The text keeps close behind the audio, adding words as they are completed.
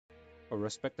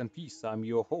Respect and peace. I'm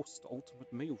your host,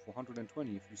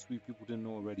 ULTIMATEMALE420, if you sweet people didn't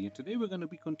know already. And today we're going to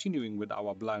be continuing with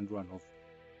our blind run of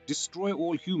Destroy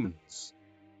All Humans,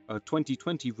 a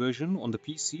 2020 version on the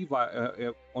PC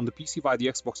via the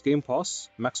Xbox Game Pass,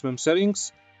 maximum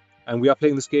settings, and we are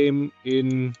playing this game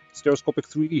in Stereoscopic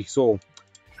 3D. So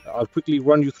I'll quickly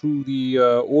run you through the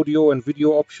audio and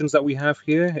video options that we have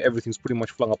here. Everything's pretty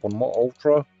much flung up on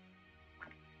Ultra.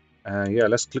 Yeah,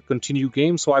 let's click continue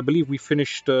game. So I believe we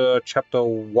finished chapter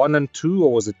 1 and 2,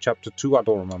 or was it chapter 2? I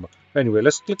don't remember. Anyway,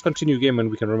 let's click continue game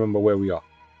and we can remember where we are.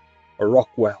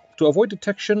 Rockwell. To avoid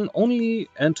detection, only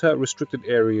enter restricted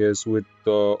areas with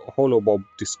the holobob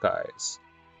disguise.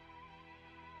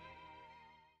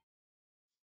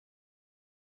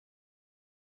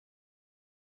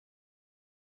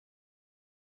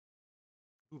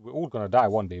 Dude, we're all gonna die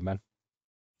one day, man.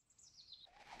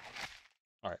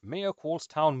 Alright, Mayor calls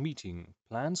town meeting.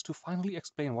 Plans to finally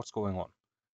explain what's going on.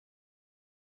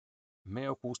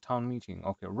 Mayor calls town meeting.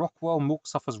 Okay, Rockwell Mook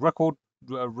suffers record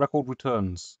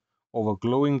returns over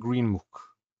glowing green Mook.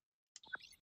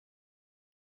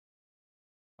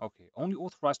 Okay, only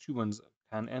authorized humans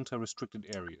can enter restricted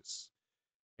areas.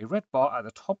 A red bar at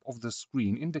the top of the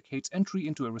screen indicates entry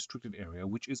into a restricted area,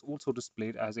 which is also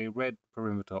displayed as a red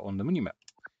perimeter on the minimap.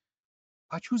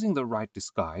 By choosing the right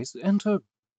disguise, enter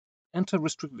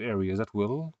restricted areas at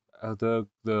will. The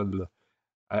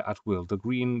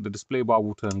display bar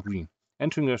will turn green.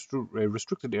 Entering a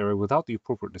restricted area without the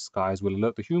appropriate disguise will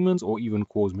alert the humans or even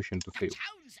cause mission to fail.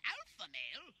 Town's alpha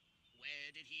male? Where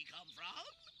did he come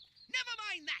from? Never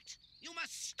mind that. You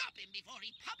must stop him before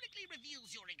he publicly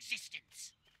reveals your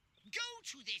existence. Go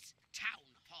to this town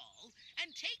hall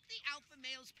and take the alpha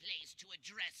male's place to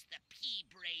address the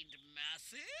pea-brained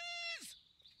masses.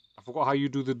 I forgot how you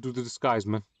do the disguise,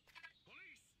 man.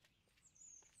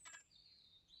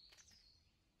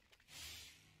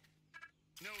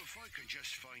 Now, if I could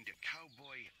just find a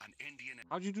cowboy, an Indian,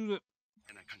 How'd you do the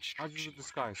and a construction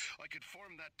disguise? worker, I could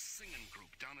form that singing group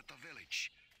down at the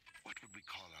village. What would we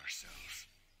call ourselves?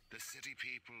 The city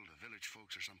people, the village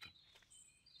folks, or something?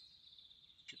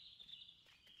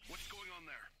 What's going on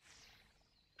there?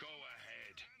 Go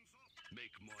ahead.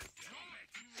 Make my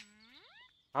day.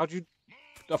 How'd you...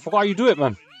 I forgot how you do it,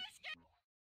 man.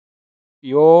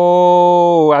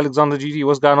 Yo, Alexander GD,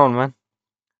 what's going on, man?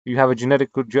 You have a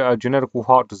genetical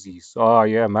heart disease. Oh,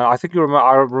 yeah, man. I think I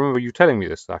remember you telling me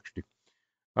this, actually.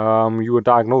 You were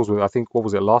diagnosed with, I think, what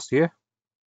was it, last year?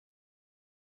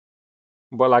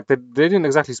 But, like, they didn't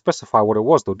exactly specify what it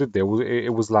was, though, did they?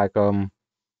 It was like,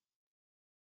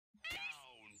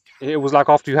 it was like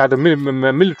after you had a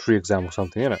military exam or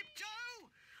something, innit?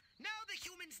 Now the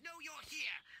humans know you're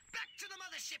here. Back to the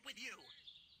mothership with you.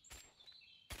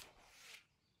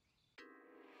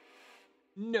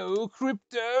 No,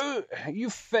 Crypto,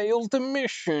 you failed the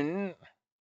mission.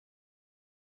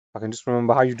 I can just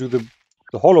remember how you do the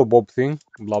holobob thing.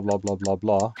 Blah blah blah blah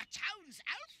blah. A town's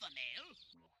alpha male?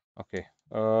 Okay.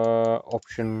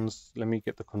 Options. Let me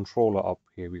get the controller up.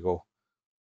 Here we go.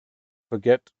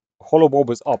 Forget. Holobob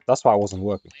is up. That's why it wasn't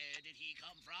working. Where did he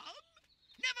come from?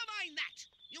 Never mind that.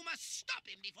 You must stop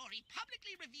him before he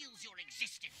publicly reveals your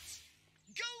existence.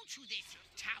 Go to this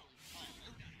town hall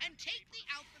and take the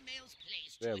alpha male's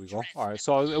place. There we go. Alright,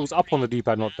 so it was up on the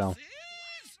D-pad, not down.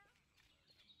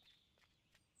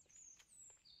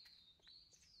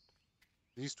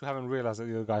 These two haven't realized that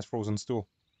the other guy's frozen still.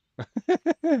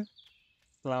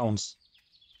 Clowns.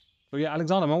 So yeah,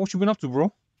 Alexander, man, what you been up to, bro?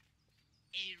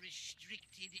 A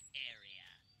restricted area.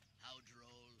 How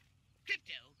droll.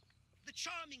 Crypto, the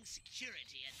charming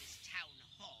security at this town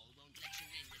hall won't let you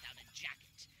in without a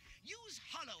jacket. Use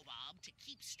holobob to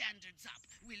keep standards up,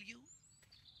 will you?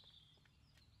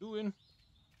 Doing.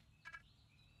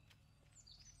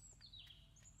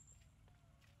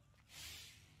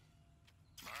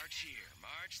 March here,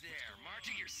 march there, march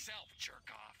it yourself,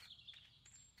 jerk off.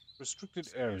 Restricted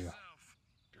area.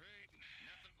 Great,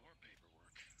 nothing more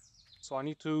paperwork. So I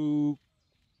need to...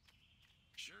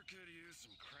 Sure could use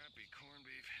some crappy corned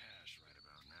beef hash right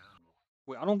about now.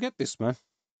 Wait, I don't get this, man.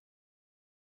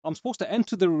 I'm supposed to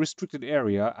enter the restricted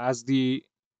area as the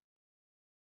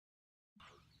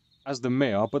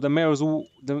mayor, but the mayor is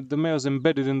the mayor's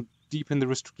embedded deep in the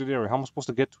restricted area. How am I supposed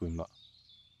to get to him, though?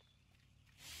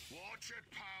 Watch it,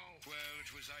 pal. Well,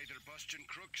 it was either busting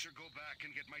crooks or go back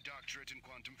and get my doctorate in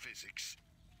quantum physics.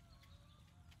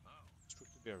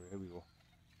 Restricted area. Here we go.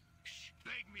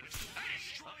 Beg me to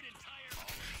destroyed entire all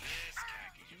of this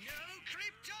khaki. No,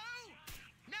 Crypto!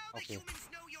 Now the Okay. humans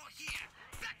know you're here.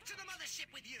 Back to the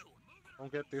mothership with you.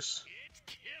 Don't get this. It's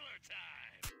killer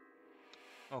time.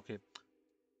 Okay.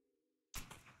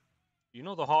 You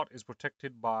know the heart is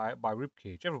protected by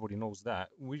ribcage. Everybody knows that,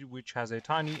 which has a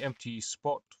tiny empty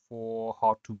spot for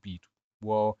heart to beat.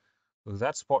 Well,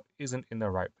 that spot isn't in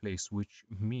the right place, which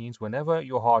means whenever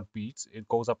your heart beats, it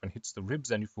goes up and hits the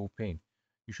ribs and you feel pain.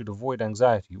 You should avoid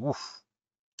anxiety. Oof.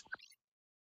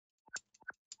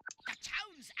 The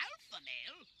town's alpha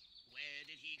male? Where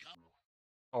did he come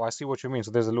Oh, I see what you mean.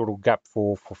 So there's a little gap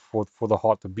for the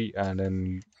heart to beat, and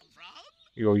then from?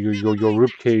 your Never rib mind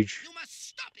that. cage You must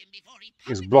stop him before he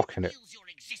is publicly blocking it. reveals your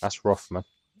existence. That's rough, man.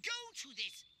 Go to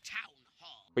this town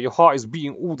hall. But your heart is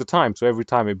beating all the time, so every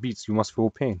time it beats, you must feel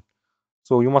pain.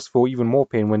 So you must feel even more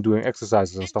pain when doing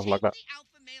exercises and stuff like that. The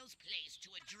alpha male's place to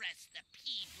address the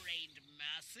pea-brained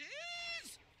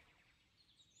masses?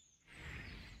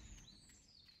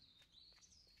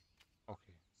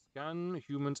 Okay. Scan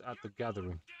humans at the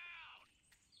gathering.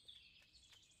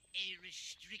 A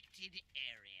restricted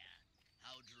area.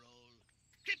 How droll.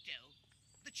 Crypto,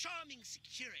 the charming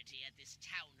security at this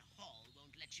town hall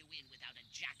won't let you in without a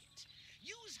jacket.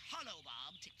 Use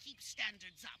Holobob to keep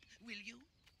standards up, will you?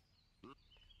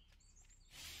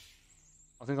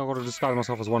 I think I gotta disguise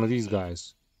myself as one of these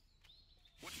guys.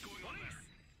 What's going on there?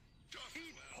 Just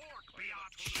eat pork,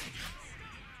 biatch!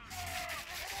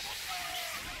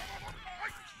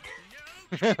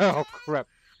 Oh crap!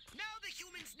 Now the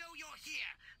humans know you're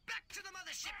here. Back to the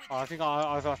mothership with I think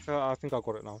I think I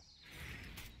got it now.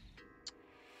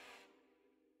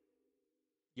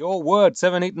 Yo, word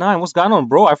 789. What's going on,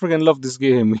 bro? I freaking love this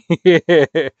game.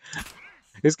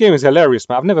 This game is hilarious,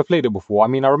 man. I've never played it before. I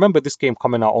mean, I remember this game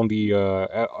coming out on the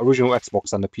original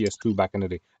Xbox and the PS2 back in the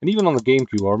day, and even on the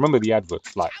GameCube. I remember the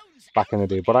adverts like back in the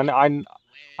day, but I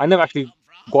never actually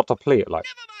got to play it. Like,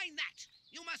 Never mind that.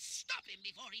 You must stop him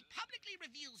before he publicly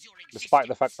reveals your existence. despite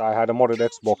the fact that I had a modded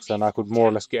Xbox and I could more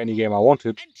or less get any game I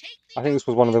wanted, I think this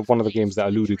was one of the games that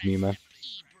eluded me, man.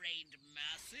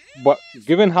 But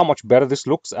given how much better this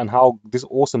looks and how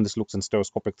awesome this looks in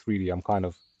stereoscopic 3D, I'm kind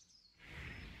of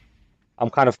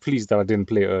pleased that I didn't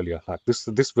play it earlier. Like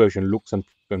this version looks and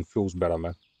feels better,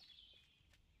 man.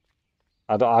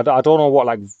 I don't know what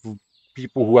like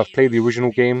people who have played the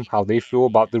original game how they feel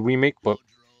about the remake, but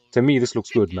to me this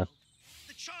looks good, man.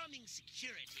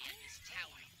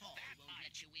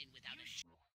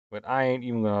 But I ain't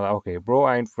even gonna lie. Okay, bro,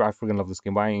 I freaking love this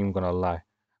game, but I ain't even gonna lie.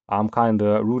 I'm kind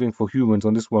of rooting for humans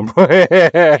on this one, bro.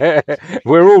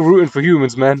 We're all rooting for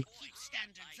humans, man.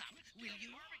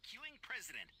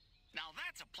 Now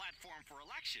that's a platform for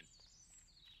election.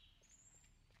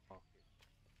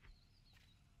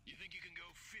 You think you can go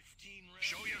 15 rounds?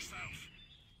 Show yourself.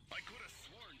 I could have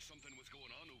sworn something was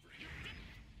going on over here.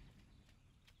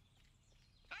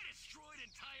 I destroyed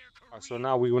entire Korea. So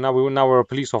now we're a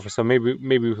police officer. Maybe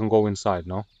we can go inside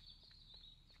now.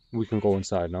 We can go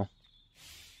inside now.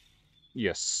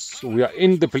 Yes, we are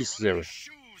in the police area.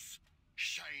 Shoes.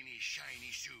 Shiny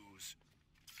shoes.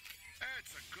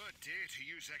 It's a good day to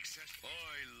use excess.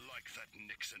 I like that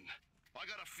Nixon. I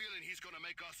got a feeling he's gonna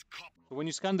make us cop. So when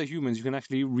you scan the humans, you can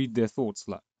actually read their thoughts.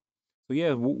 Like, so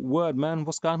yeah, word, man.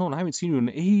 What's going on? I haven't seen you in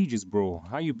ages, bro.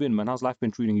 How you been, man? How's life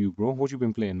been treating you, bro? What you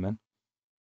been playing, man?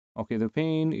 Okay, the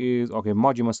pain is... Okay,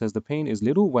 Majima says the pain is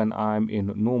little when I'm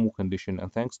in normal condition,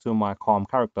 and thanks to my calm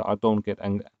character, I don't get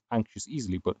anxious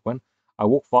easily, but when I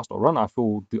walk fast or run, I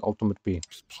feel the ultimate pain.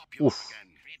 Oof.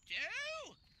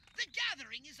 Crypto, the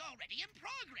gathering is already in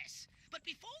progress, but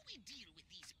before we deal with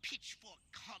these pitchfork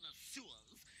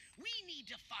connoisseurs, we need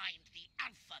to find the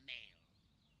alpha male.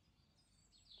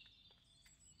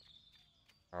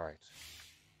 Alright.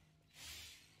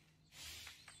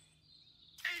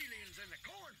 Aliens in the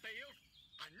cornfield.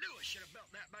 I knew I should have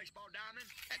built that baseball diamond.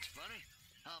 That's funny.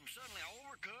 I'm suddenly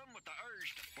overcome with the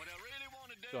urge to... What I really want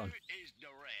to do is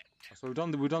direct. So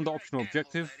we've done the optional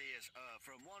objective.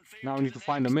 Now we need to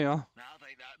find the mayor. I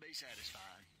think that'd be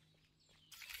satisfying.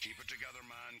 Keep it together,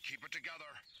 man. Keep it together.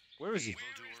 Where is he?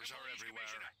 Evildoers are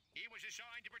everywhere. He was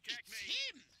assigned to protect It's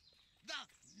him, the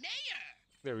mayor.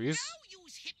 There he is. Now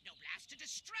use Hypnoblast to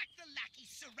distract the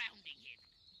lackeys surrounding him.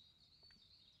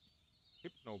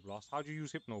 Hypnoblast? How do you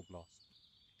use Hypnoblast?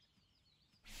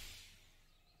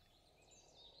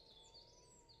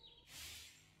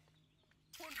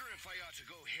 Wonder if I ought to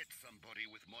go hit somebody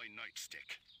with my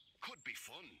nightstick. Could be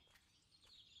fun.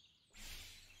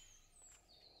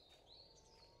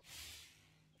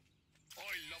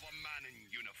 I love a man in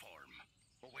uniform.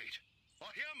 Oh wait, I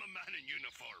am a man in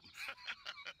uniform.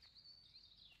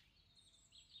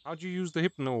 How do you use the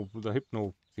hypno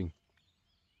thing?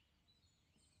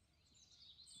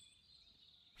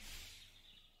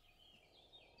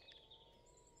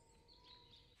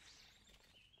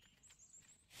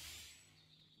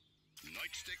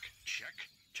 Nightstick, check.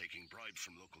 Taking bribes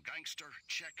from local gangster,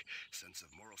 check. Sense of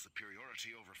moral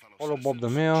superiority over fellow Follow citizens, Bob the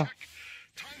Mayor. check.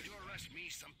 Time to arrest me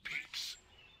some peeps.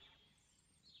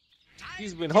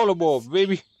 He's been hollow Bob,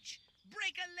 baby.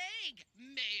 Break a leg,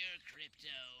 Mayor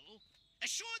Crypto.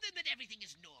 Assure them that everything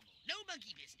is normal. No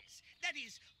monkey business. That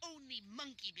is, only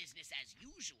monkey business as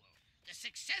usual. The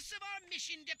success of our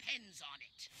mission depends on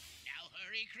it. Now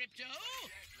hurry, Crypto.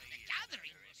 The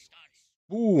gathering will start.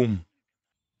 Boom.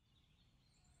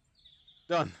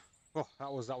 Done. Oh,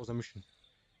 that was a mission.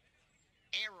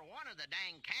 Every one of the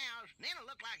dang cows, then it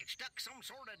looked like it stuck some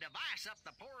sort of device up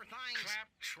the poor thing's... Clap,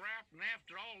 trap, and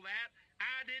after all that,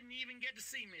 I didn't even get to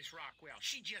see Miss Rockwell.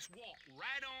 She just walked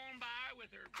right on by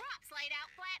with her... Crops laid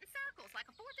out flat in circles like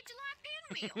a 4th of July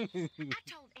pinwheel. I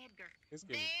told Edgar,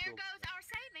 there goes our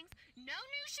savings. No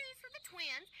new shoes for the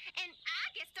twins, and I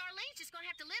guess Darlene's just going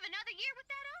to have to live another year with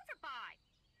that overbite.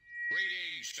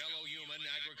 Greetings, fellow human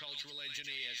agricultural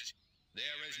engineers.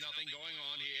 There is nothing going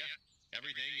on here.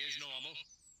 Everything is normal.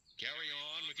 Carry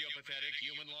on with your pathetic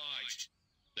human lives.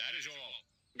 That is all.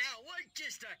 Now, wait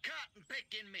just a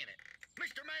cotton-picking minute.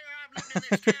 Mr. Mayor, I've lived in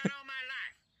this town all my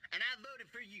life, and I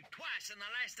voted for you twice in the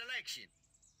last election.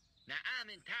 Now, I'm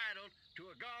entitled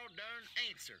to a gall-darn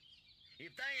answer.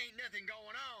 If there ain't nothing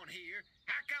going on here,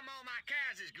 how come all my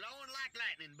cows is glowing like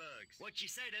lightning bugs? What you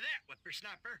say to that,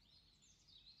 whippersnapper?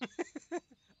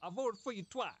 I voted for you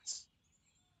twice.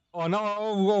 Oh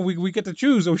no, we get to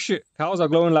choose. Oh shit. Cows are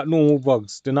glowing like normal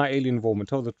bugs. Deny alien involvement.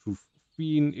 Tell the truth.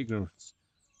 Feign ignorance.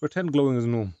 Pretend glowing is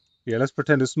normal. Yeah, let's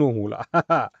pretend it's normal. That?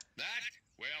 Well,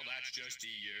 that's just the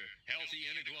healthy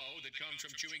inner glow that comes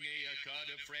from chewing a cud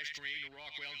of fresh green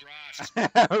Rockwell grass.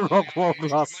 Rockwell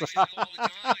grass.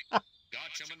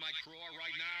 Got some in my craw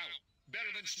right now.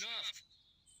 Better than snuff.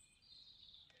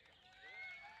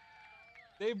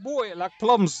 They boy it like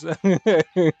plums.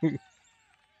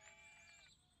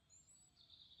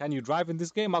 Can you drive in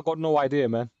this game? I got no idea,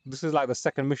 man. This is like the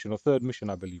second mission or third mission,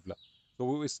 I believe. Like.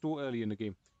 So it's still early in the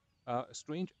game.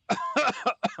 Strange.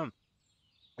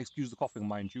 Excuse the coughing,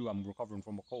 mind you. I'm recovering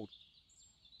from a cold.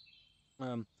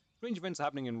 Strange events are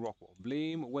happening in Rockwell.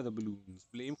 Blame weather balloons.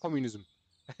 Blame communism.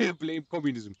 Blame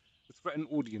communism. The threatened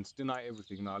audience. Deny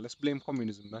everything. Now, let's blame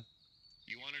communism, man.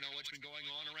 You want to know what's been going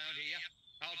on around here?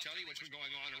 I'll tell you what's been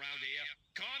going on around here.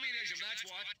 Communism,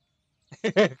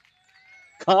 that's what.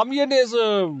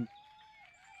 Communism!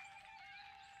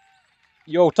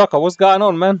 Yo, Tucker, what's going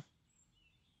on, man?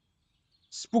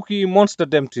 Spooky Monster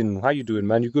Dempton, how you doing,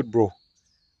 man? You good, bro?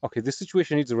 Okay, this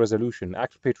situation needs a resolution.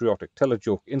 Act patriotic, tell a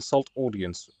joke, insult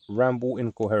audience, ramble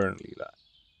incoherently.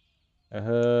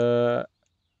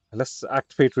 Let's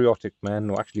act patriotic, man.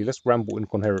 No, actually, let's ramble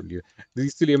incoherently.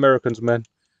 These silly Americans, man.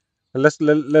 Let's do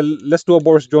a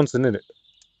Boris Johnson, innit?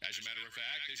 As a matter of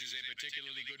fact, this is a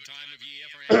particularly good time of year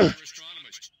for amateur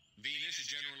astronomers. Venus is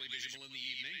generally visible in the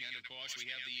evening, and of course we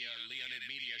have the Leonid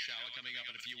meteor shower coming up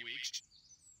in a few weeks.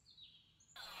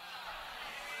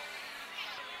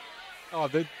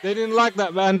 Oh, they didn't like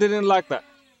that, man. They didn't like that.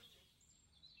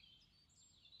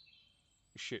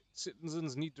 Shit.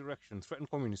 Citizens need direction. Threaten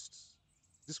communists.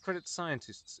 Discredit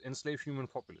scientists. Enslave human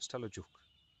populace. Tell a joke.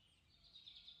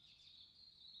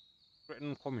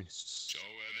 Threaten communists. So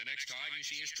the next time you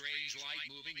see a strange light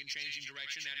moving and changing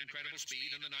direction at incredible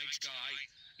speed in the night sky,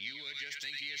 you just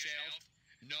think to yourself,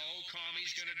 no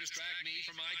commie's gonna distract me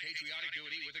from my patriotic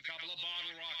duty with a couple of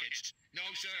bottle rockets. No,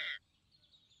 sir.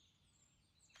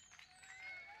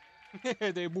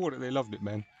 They bought it. They loved it,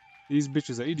 man. These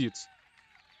bitches are idiots.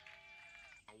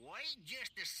 Wait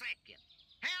just a second.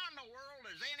 How in the world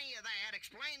does any of that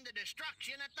explain the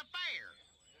destruction at the fair?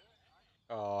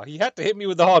 Oh, he had to hit me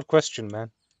with the hard question,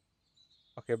 man.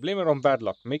 Okay, blame it on bad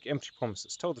luck. Make empty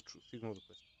promises. Tell the truth. Ignore the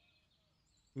question.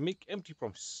 Make empty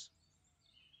promises.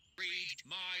 Read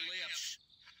my lips.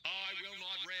 I will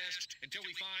not rest until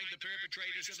we find the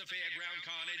perpetrators of the fairground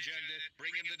carnage and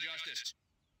bring him to justice.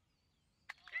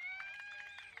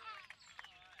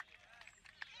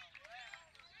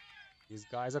 These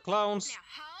guys are clowns. Now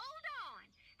hold on.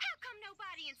 How come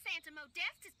nobody in Santa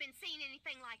Modeste has been seeing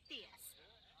anything like this?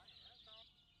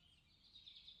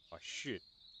 Oh, shit.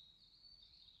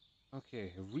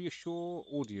 Okay, reassure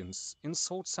audience.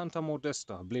 Insult Santa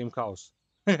Modesta. Blame cows.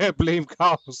 Blame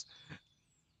cows.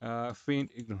 Feign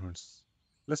ignorance.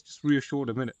 Let's just reassure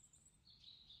them, innit?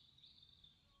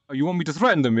 Oh, you want me to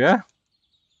threaten them, yeah?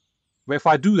 But if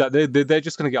I do that, they're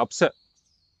just gonna get upset.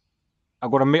 I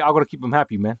gotta keep them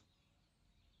happy, man.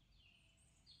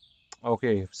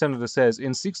 Okay, Senator says,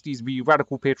 in 60s, be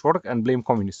radical patriotic and blame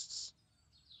communists.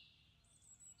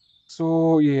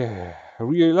 So, yeah,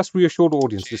 let's reassure the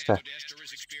audience this time. Modesta is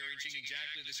experiencing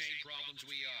exactly the same problems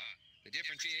we are. The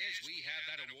difference is we have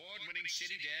that award-winning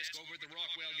city desk over at the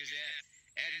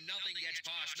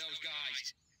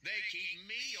Christ. They keep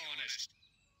me honest.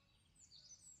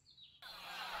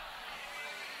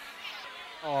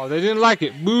 Oh, they didn't like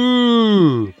it.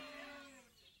 Boo!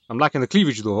 I'm liking the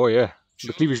cleavage though. Oh yeah,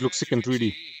 the cleavage looks sick in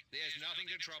 3D. There's nothing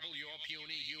to trouble your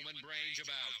puny human brains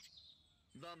about.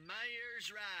 The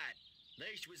mayor's right.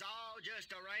 This was all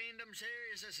just a random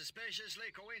series of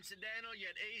suspiciously coincidental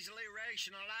yet easily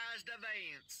rationalized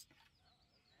events.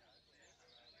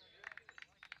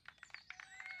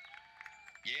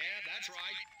 Yeah, that's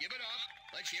right. Give it up.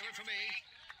 Let's hear it from me.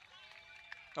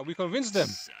 Oh, we convinced them.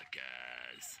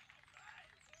 Suckers.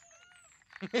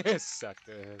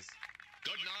 Suckers.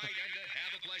 Good night, and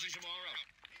have a pleasant tomorrow.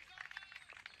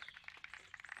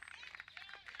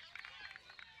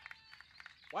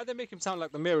 Why'd they make him sound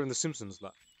like the mayor in The Simpsons,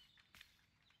 like?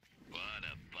 What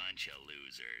a bunch of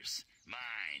losers.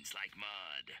 Minds like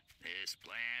mud. This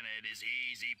planet is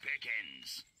easy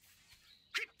pickings.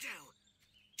 Crypto,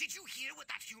 did you hear what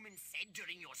that human said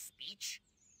during your speech?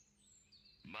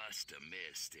 Must have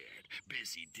missed it.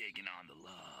 Busy digging on the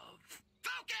love.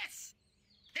 Focus!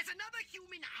 There's another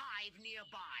human hive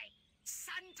nearby.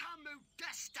 Santa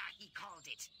Modesta, he called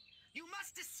it. You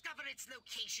must discover its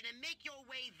location and make your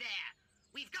way there.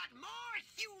 We've got more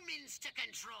humans to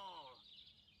control.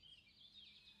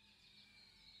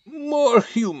 More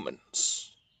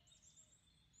humans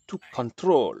to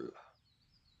control.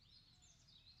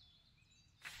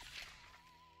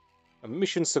 A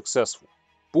mission successful.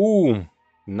 Boom.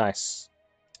 Nice.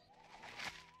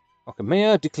 Okay,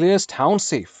 mayor declares town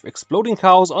safe. Exploding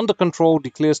cows under control,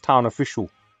 declares town official.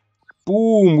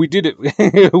 Boom, we did it.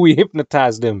 We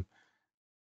hypnotized them.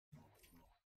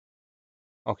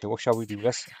 Okay, what shall we do?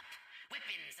 Let's...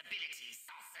 Weapons, abilities,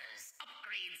 saucers,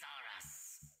 upgrades are us.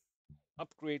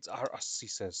 Upgrades are us, he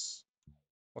says.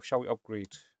 What shall we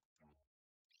upgrade?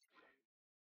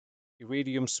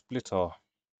 Iridium splitter.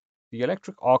 The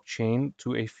electric arc chain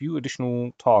to a few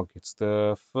additional targets.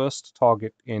 The first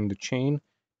target in the chain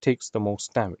takes the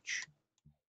most damage.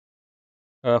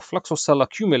 Fluxo cell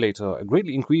accumulator. It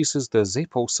greatly increases the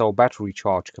Zapo cell battery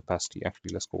charge capacity.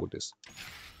 Actually, let's go with this.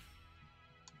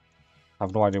 I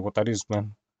have no idea what that is,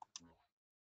 man.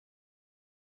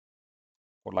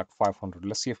 Or like 500.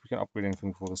 Let's see if we can upgrade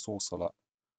anything for the source cell.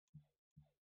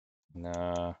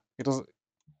 Nah, it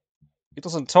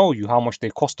doesn't tell you how much they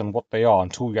cost and what they are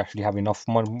until you actually have enough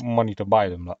money to buy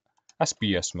them. Like, that's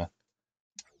BS, man.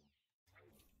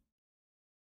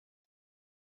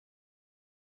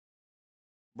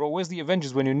 Bro, where's the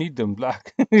Avengers when you need them?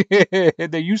 Like,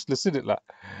 they're useless, isn't it? Like,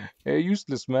 they're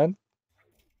useless, man.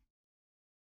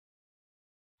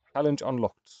 Challenge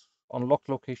unlocked. Unlock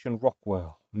location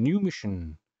Rockwell. New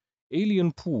mission.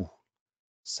 Alien pool.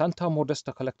 Santa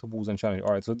Modesta collectibles and challenge.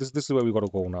 Alright, so this is where we gotta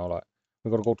go now. Like,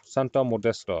 we gotta go to Santa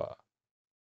Modesta.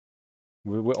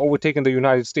 We're overtaking the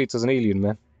United States as an alien,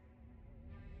 man.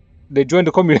 They joined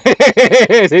the communists.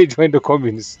 They joined the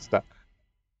communists.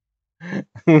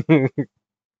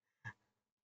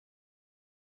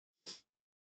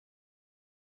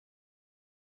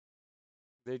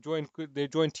 They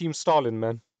joined Team Stalin,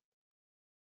 man.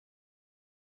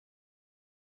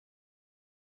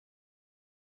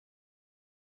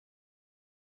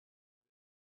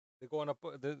 They're going up.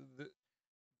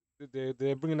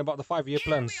 They're bringing about the 5-year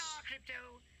plans. Here we are,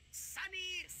 Crypto.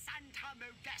 Sunny Santa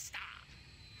Modesta.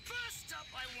 First up,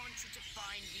 I want you to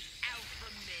find the alpha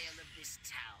male of this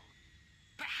town.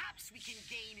 Perhaps we can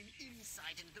gain an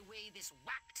insight into the way this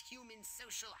whacked human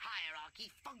social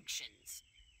hierarchy functions.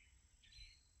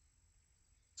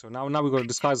 So now we got to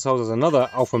disguise ourselves as another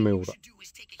alpha male. What you should do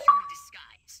is take a human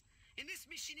disguise. In this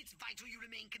mission, it's vital you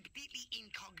remain completely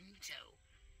incognito.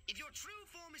 If your true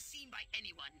form is seen by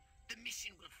anyone, the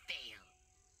mission will fail.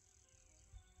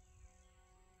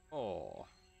 Oh,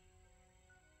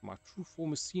 my true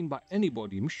form is seen by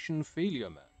anybody. Mission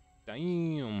failure, man.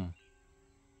 Damn.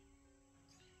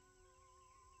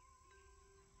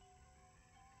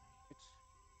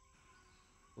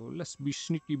 So let's be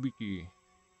sneaky beaky.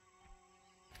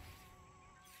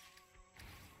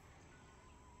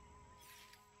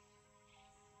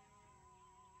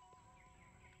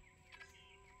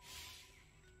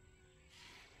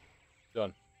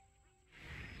 Done.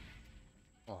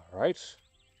 All right.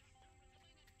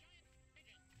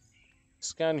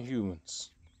 Scan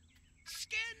humans.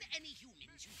 Scan any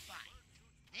humans you find.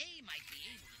 They might be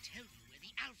able to tell you where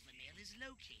the alpha male is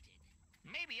located.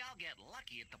 Maybe I'll get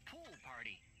lucky at the pool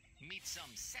party. Meet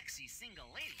some sexy single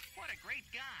lady. What a great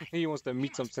guy. He wants to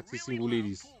meet some must sexy really single love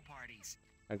ladies. pool parties.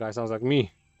 That guy sounds like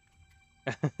me.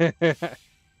 What a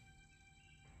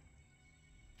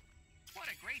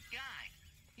great guy.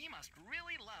 He must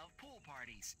really love pool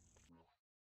parties.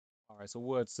 Alright, so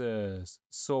word says,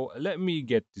 so let me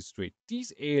get this straight.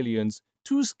 These aliens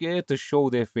too scared to show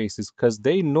their faces because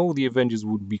they know the Avengers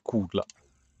would be cool.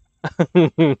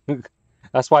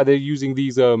 That's why they're using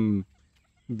these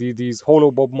these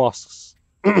holobob masks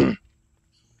to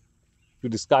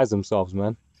disguise themselves,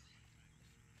 man.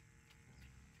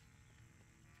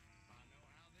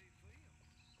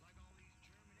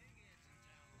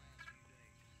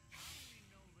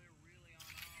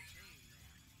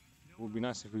 It would be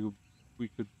nice if we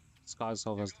could disguise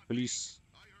ourselves as the police.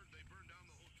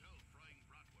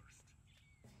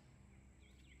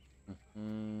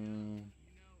 Okay,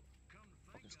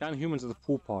 scan humans at the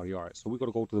pool party. Alright, so we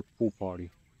gotta go to the pool party.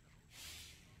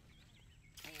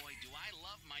 Boy, do I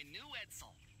love my new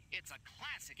Edsel. It's a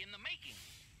classic in the making.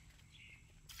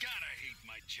 Gotta hate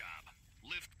my job.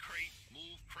 Lift crate,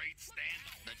 move crate, stand.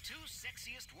 The two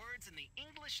sexiest words in the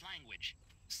English language.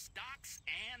 Stocks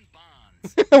and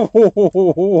bonds.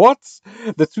 What?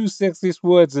 The two sexiest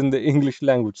words in the English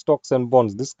language, stocks and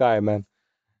bonds. This guy, man.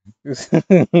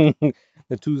 The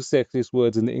two sexiest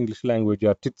words in the English language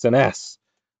are tits and ass.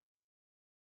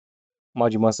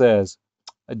 Majima says,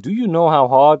 do you know how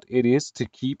hard it is to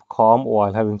keep calm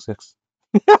while having sex?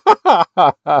 I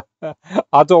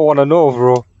don't want to know,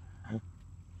 bro.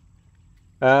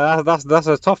 That's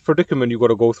a tough predicament you got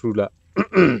to go through, that.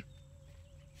 I'm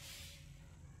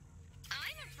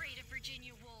afraid of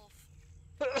Virginia Woolf.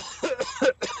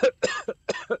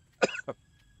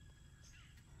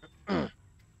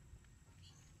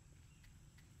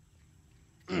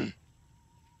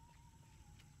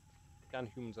 Scan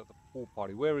humans at the pool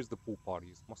party. Where is the pool party?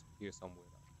 It must be here somewhere.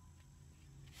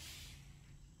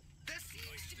 There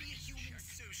seems to be a human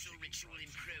social ritual in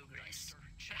progress.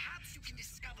 Perhaps you can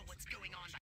discover what's going on.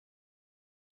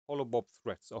 Holobob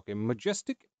threats. Okay,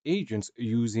 majestic agents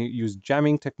use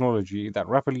jamming technology that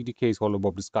rapidly decays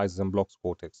holobob disguises and blocks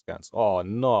cortex scans. Oh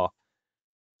no.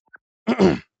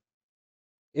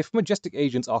 If majestic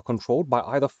agents are controlled by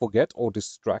either forget or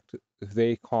distract,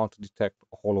 they can't detect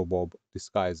holobob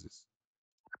disguises.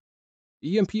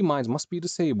 EMP mines must be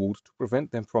disabled to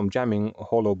prevent them from jamming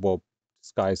holobob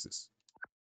disguises.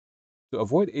 To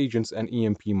avoid agents and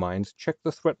EMP mines, check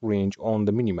the threat range on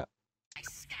the minimap.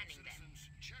 Scanning them.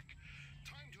 Check.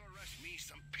 Time to arrest me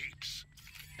some peeps.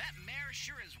 That mayor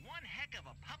sure is one heck of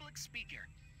a public speaker.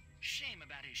 Shame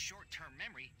about his short-term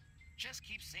memory. Just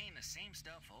keeps saying the same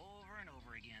stuff over and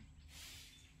over again.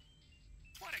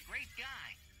 What a great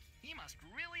guy. He must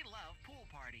really love pool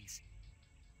parties.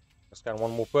 Let's scan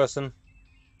one more person.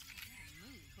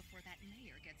 Move before that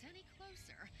mayor gets any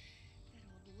closer. That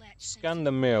old lech Scan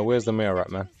the mayor. Where's the mayor at,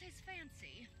 man?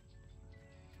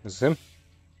 This is him?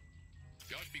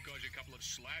 Just because a couple of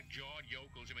slack-jawed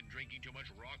yokels have been drinking too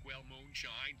much Rockwell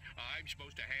moonshine, I'm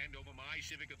supposed to hand over my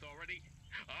civic authority?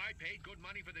 I paid good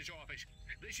money for this office.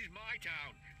 This is my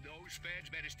town. Those feds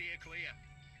better steer clear.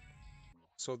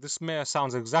 So this mayor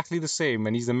sounds exactly the same,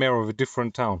 and he's the mayor of a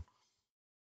different town.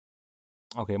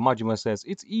 Okay, Majima says,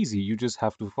 it's easy. You just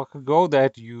have to fucking go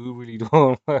that you really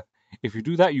don't. If you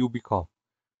do that, you'll be calm.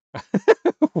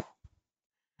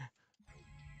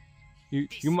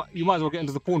 you might as well get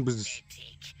into the porn business.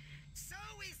 So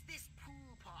is this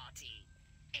pool party.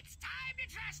 It's time to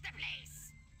trash the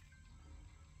place.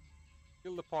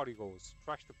 Kill the party goers.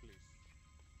 Trash the place.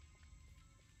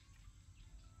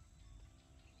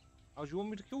 How do you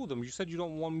want me to kill them? You said you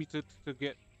don't want me to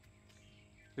get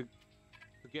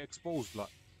exposed, like.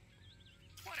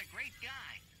 What a great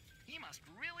guy. He must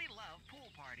really love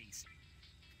pool parties.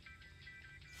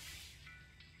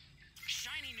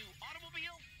 Shiny new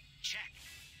automobile? Check.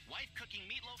 Wife cooking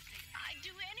meatloaf? I'd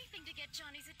do anything to get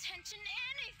Johnny's attention.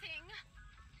 Anything.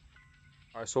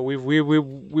 Alright, so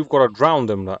we've got to drown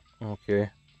them, like. Okay.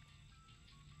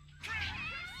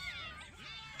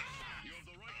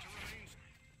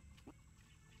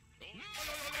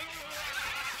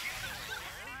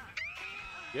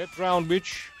 Get drowned,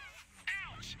 bitch.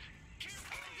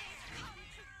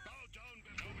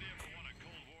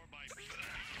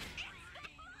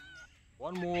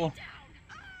 One more.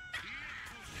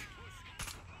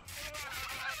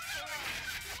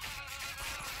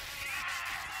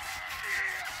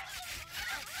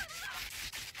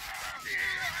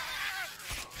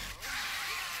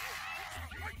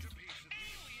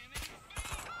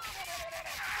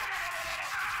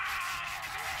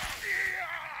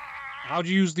 How do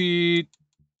you use the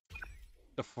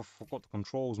forgot the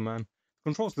controls, man.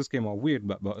 Controls to this game are weird,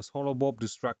 but it's holobob,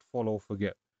 distract, follow,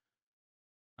 forget.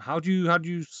 How do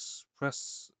you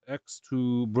press X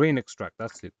to brain extract?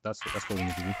 That's it. That's what we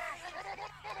need to do.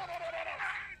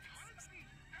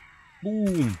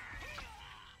 Boom!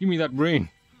 Give me that brain.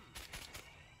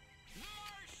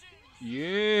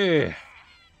 Yeah.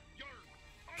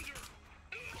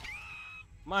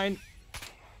 Mine.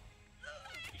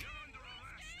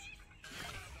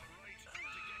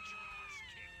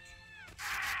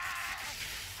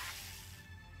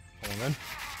 Come on, then.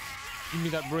 Give me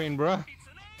that brain, bruh.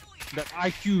 That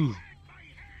IQ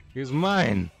is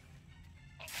mine.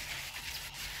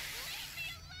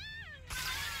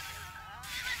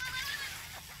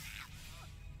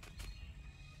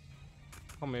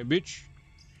 Come here, bitch.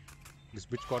 This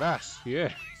bitch got ass.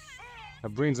 Yeah. Her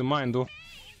brains are mine, though.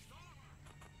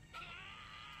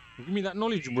 Give me that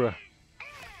knowledge, bruh.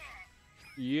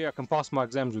 Yeah, I can pass my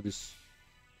exams with this.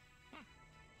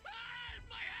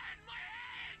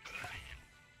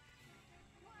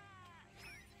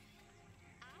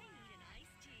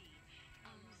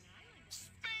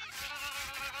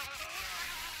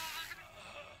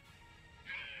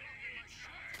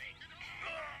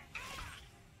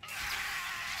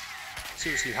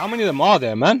 Seriously, how many of them are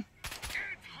there, man?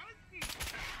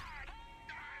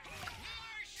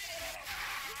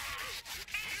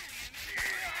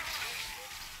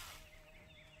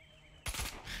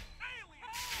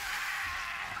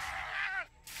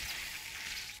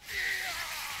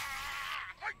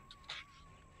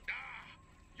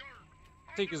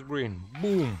 Take his brain.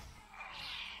 Boom.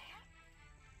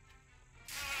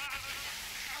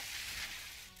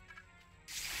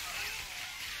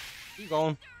 Keep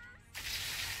going.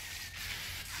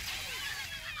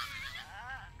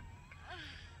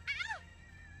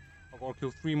 I gotta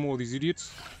kill 3 more of these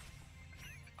idiots.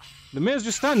 The mayor's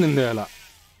just standing there, like.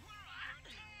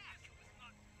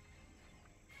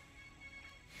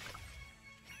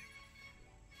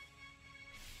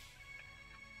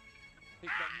 Take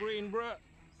that brain, bruh.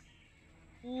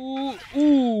 Ooh,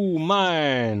 ooh,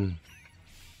 mine.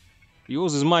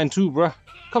 Yours is mine too, bruh.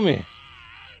 Come here.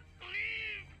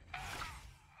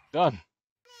 Done.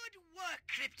 Good work,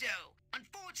 Crypto.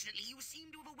 Unfortunately, you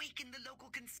seem to have awakened the local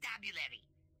constabulary.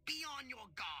 Be on your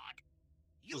guard.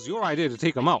 It was your idea to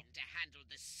take him out. To handle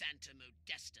the Santa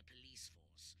Modesta police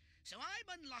force, so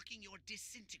I'm unlocking your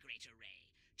disintegrator ray.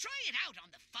 Try it out on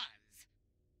the fuzz.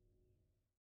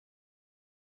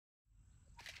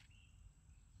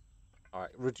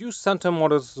 Alright, reduce Santa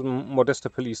Modesta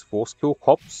police force, kill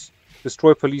cops,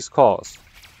 destroy police cars.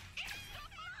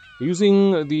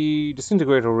 Using the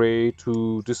disintegrator ray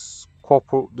to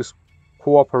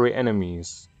cooperate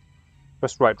enemies.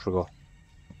 Press right trigger.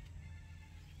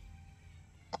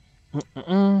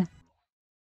 Oh,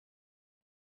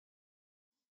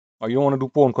 you don't want to do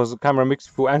porn because the camera makes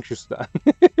you feel anxious.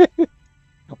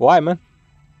 Why, man?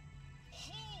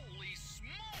 Holy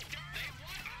smoke!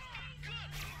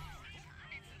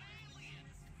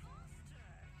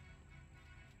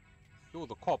 Yo,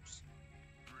 the cops.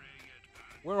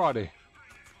 Where are they?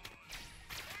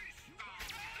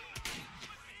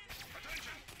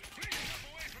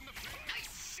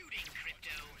 Nice shooting,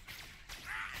 Crypto.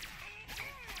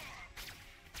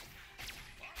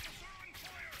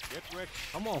 Get wrecked.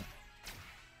 Come on.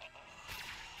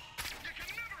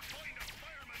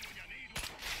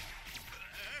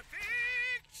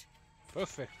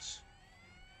 Perfect.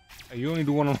 You only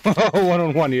do one on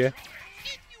one, yeah? If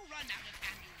you run out of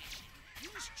ammunition,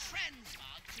 use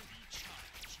transmog to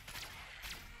recharge.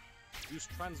 Use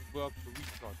transverb to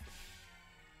recharge.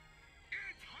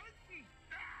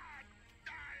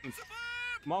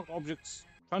 Marked objects.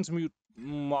 Transmute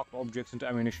marked objects into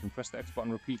ammunition. Press the X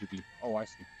button repeatedly. Oh, I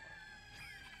see.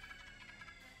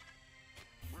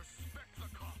 Respect the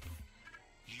cop.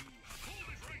 You hold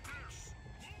it right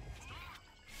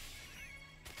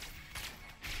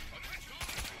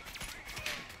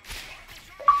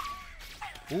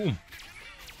there. Boom.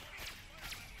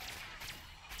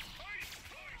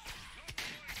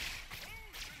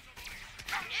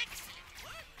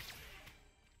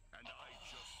 And I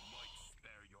just might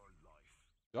spare your life.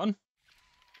 Done.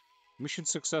 Mission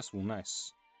successful.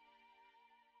 Nice.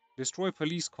 Destroy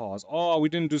police cars. Oh, we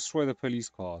didn't destroy the police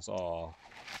cars. Oh.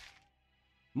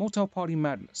 Motel Party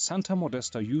Madness. Santa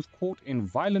Modesta youth caught in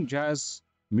violent jazz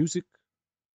music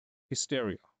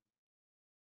hysteria.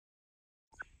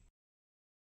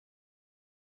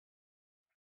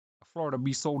 Florida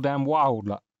be so damn wild,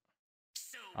 like.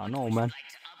 So I what know, would man. you like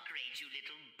to upgrade, you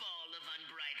little ball of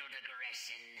unbridled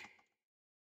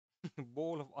aggression?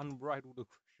 Ball of unbridled aggression.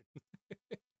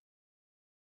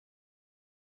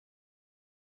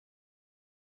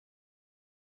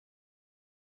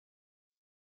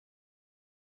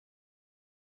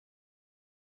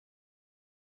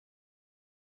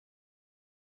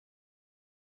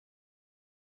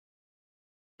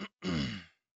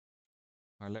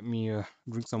 Alright, let me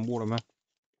drink some water, man.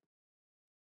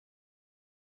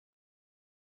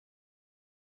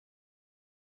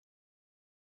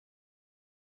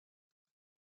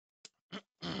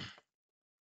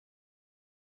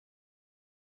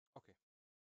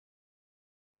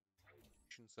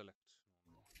 mission select.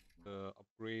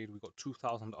 Upgrade. We got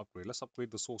 2000 upgrade. Let's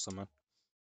upgrade the saucer, man.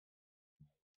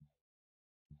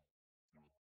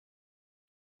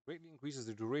 Greatly increases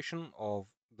the duration of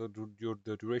the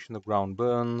duration the ground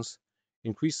burns.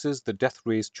 Increases the death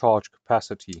ray's charge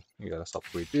capacity. Yeah, let's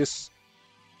upgrade this.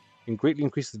 And greatly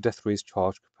increases the death ray's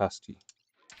charge capacity.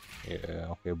 Yeah,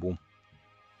 okay, boom.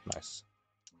 Nice.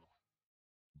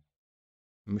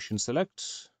 Mission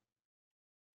select.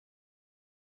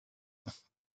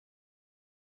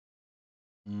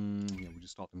 Yeah, we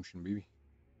just start the mission, baby.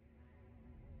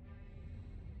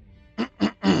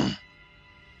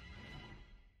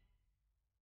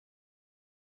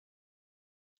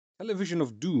 Television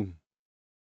of Doom.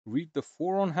 Read the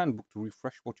 4-on handbook to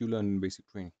refresh what you learned in basic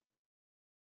training.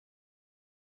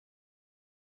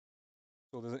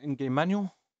 So there's an in-game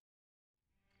manual.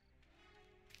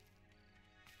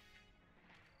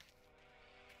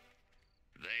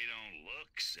 They don't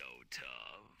look so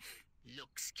tough.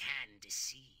 Looks can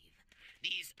deceive.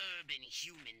 These urban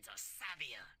humans are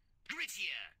savvier,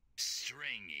 grittier,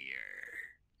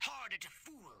 Stringier. harder to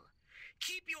fool.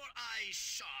 Keep your eyes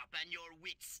sharp and your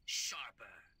wits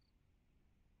sharper.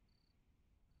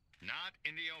 Not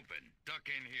in the open. Duck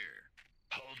in here.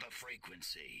 Hold the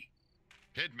frequency.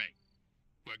 Hit me.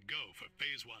 We're go for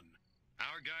phase 1.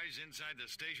 Our guys inside the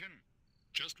station?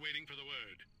 Just waiting for the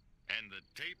word. And the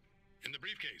tape? In the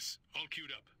briefcase, all queued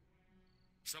up.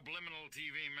 Subliminal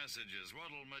TV messages.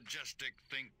 What'll Majestic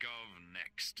think of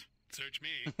next? Search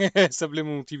me.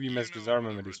 Subliminal TV messages. I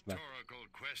remember this, man. Rhetorical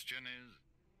question is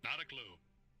not a clue.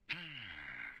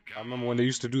 I remember when they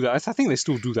used to do that. I think they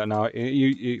still do that now.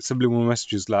 Subliminal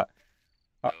messages, like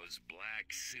Those black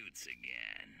suits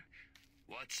again.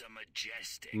 What's a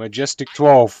majestic? Majestic I'm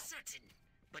 12. not certain,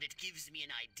 but it gives me an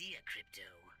idea, Crypto.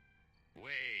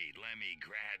 Wait, let me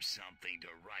grab something to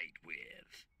write with.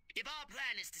 If our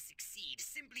plan is to succeed,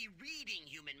 simply reading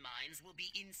human minds will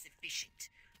be insufficient.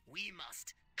 We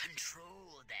must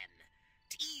control them.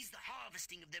 To ease the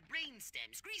harvesting of their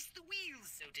brainstems, grease the wheels,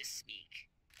 so to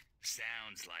speak.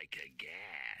 Sounds like a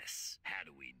gas. How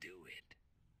do we do it?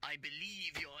 I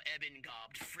believe your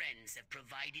ebon-garbed friends have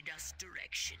provided us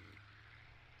direction.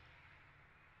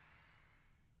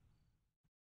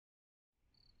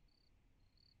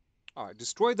 Alright,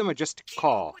 destroy the majestic Keep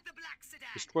car. up with the black sedan.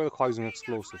 Destroy the car using Hurry up,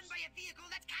 explosives. run by a vehicle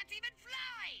that can't even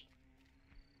fly.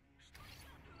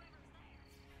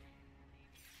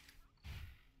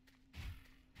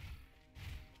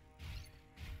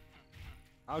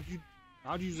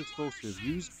 How do you use explosives?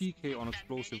 Use PK on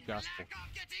explosive gas box. Lack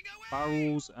of getting away.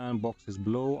 Barrels and boxes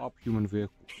blow up human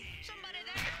vehicles. Somebody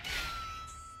there.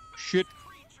 Shit.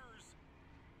 Creatures.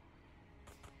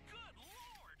 Good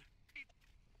lord.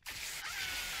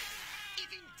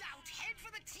 If in doubt, head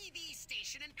for the TV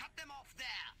station and cut them off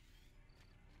there.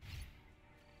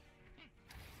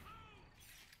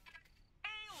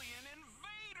 Alien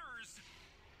invaders.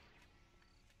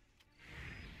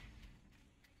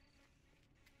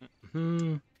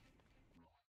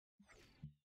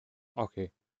 Okay.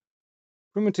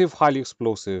 Primitive, highly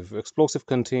explosive. Explosive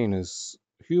containers.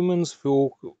 Humans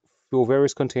fill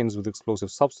various containers with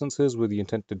explosive substances with the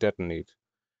intent to detonate.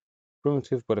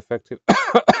 Primitive but effective.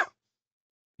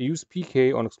 Use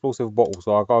PK on explosive bottles,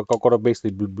 so I gotta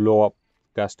basically blow up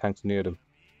gas tanks near them.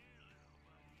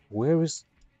 Where is...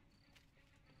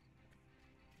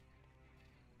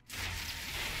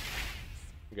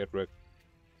 Get wrecked.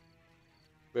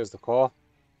 Where's the car?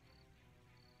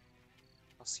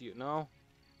 I see it now.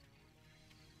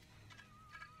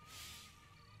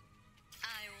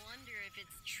 I wonder if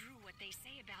it's true what they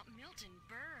say about Milton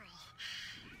Berle.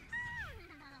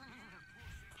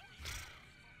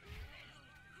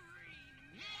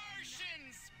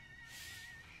 Martians!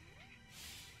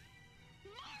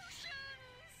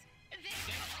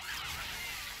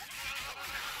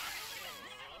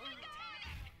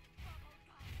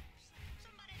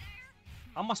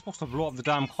 How am I supposed to blow up the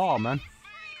damn car, man? Martians!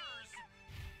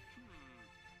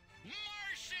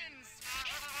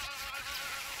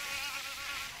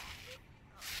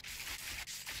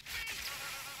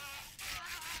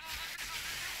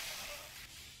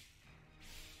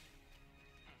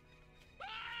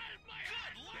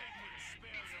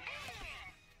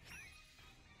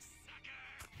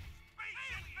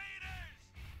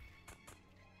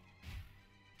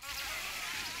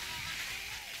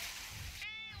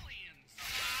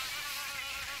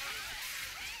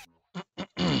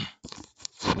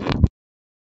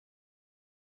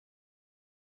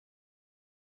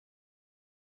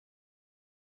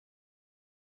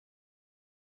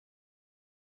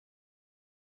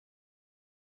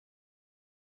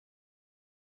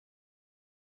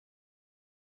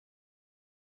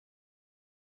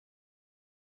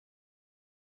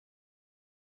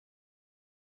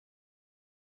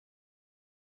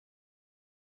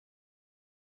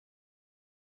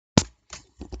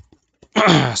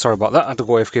 Sorry about that. I had to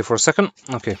go AFK for a second.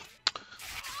 Okay.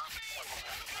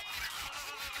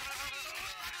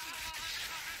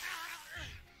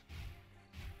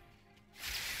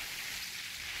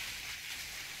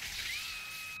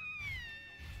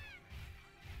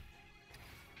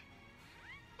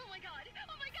 Oh my god!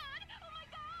 Oh my god! Oh my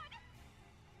god!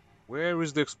 Where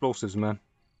is the explosives, man?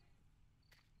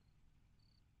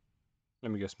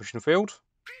 Let me guess. Mission failed?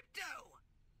 Crypto!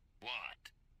 What?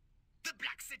 The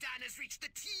black sedan has reached the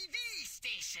TV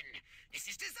station. This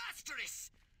is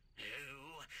disastrous.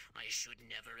 Oh, I should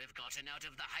never have gotten out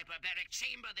of the hyperbaric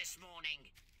chamber this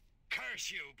morning.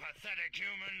 Curse you, pathetic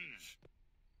humans!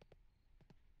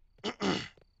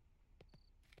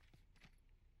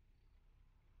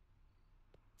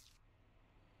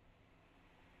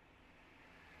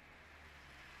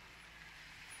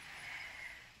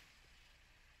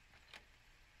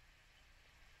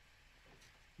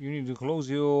 You need to close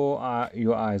your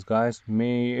eyes, guys.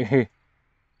 Me.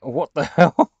 What the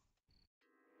hell?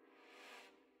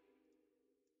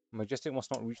 Majestic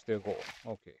must not reach their goal.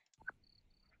 Okay.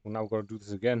 Well, now we've got to do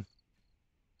this again.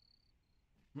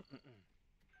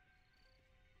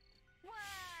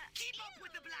 Keep up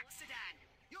with the black sedan.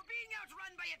 You're being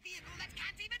outrun by a vehicle that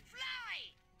can't even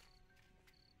fly.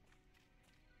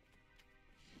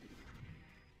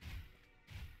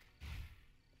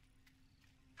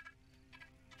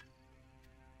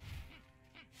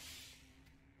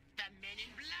 The men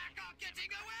in black are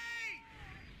getting away.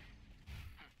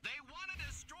 They want to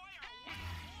destroy our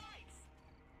world.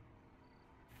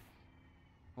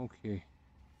 Okay.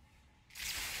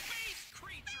 Space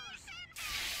creatures!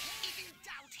 If in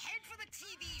doubt, head for the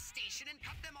TV station and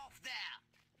cut them off there.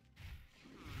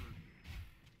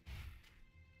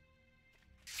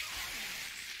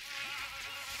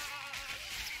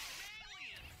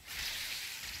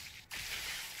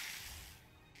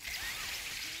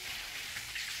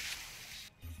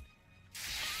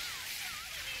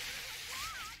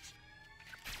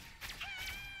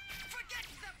 Forget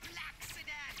the black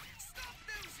sedan. Stop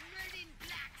those men in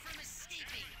black from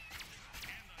escaping.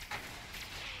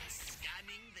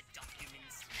 Scanning the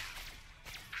documents now.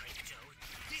 Crypto,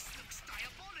 this looks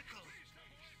diabolical.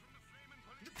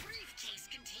 The briefcase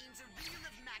contains a reel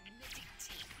of magnetic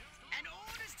tape and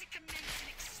orders to commence an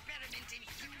experiment in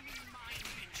human mind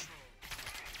control.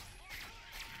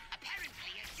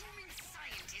 Apparently, a human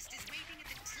scientist is waiting at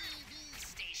the TV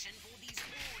station for these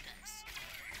orders.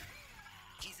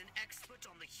 He's an expert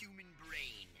on the human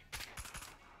brain.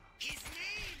 His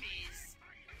name is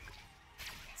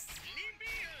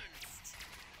Sleepy Ernst.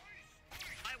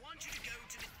 I want you to go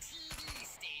to the TV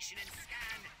station and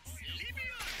scan Sleepy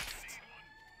Ernst.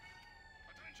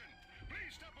 Attention!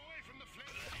 Please step away from the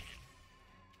flame.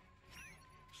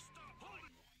 Stop!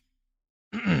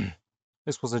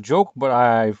 This was a joke, but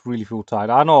I really feel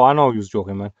tired. I know he was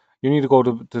joking, man. You need to go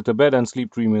to bed and sleep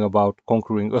dreaming about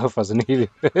conquering Earth as an alien.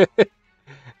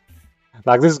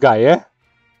 Like this guy, yeah?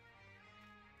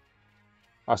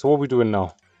 Alright, so what are we doing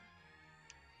now?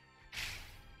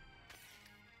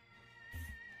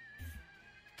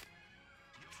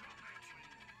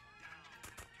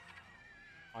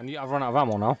 I've run out of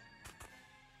ammo now.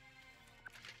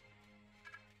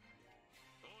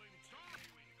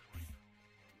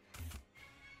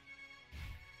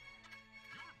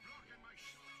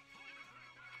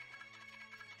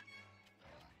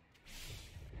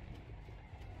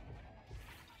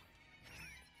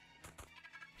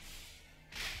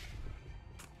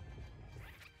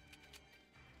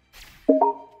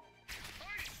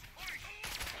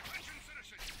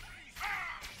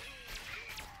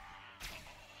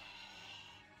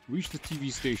 Reach the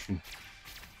TV station.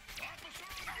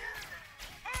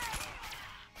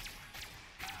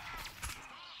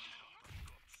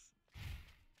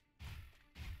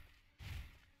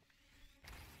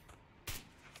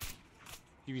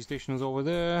 TV station is over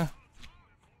there.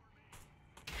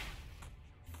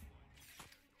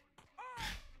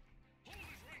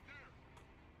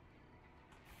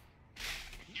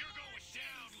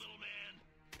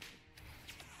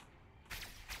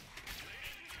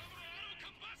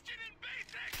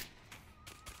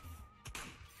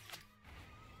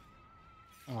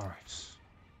 Alright.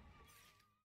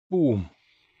 Boom.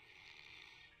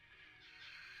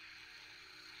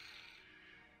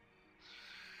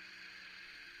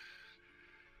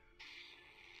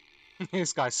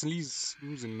 This guy's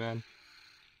snoozing, man.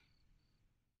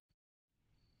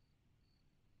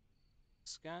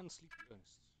 Scan Sleepy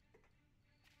Ernst.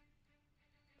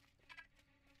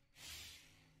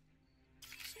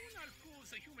 Soon I'll prove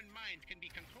the human mind can be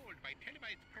controlled by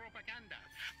televised propaganda.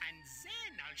 And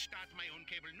then I'll start my own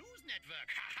cable news network.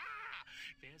 Ha ha!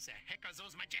 Where's the heck are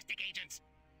those majestic agents?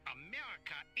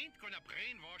 America ain't gonna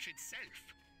brainwash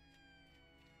itself.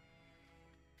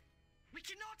 We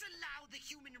cannot allow the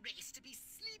human race to be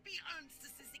Sleepy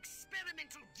Ernstus's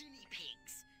experimental guinea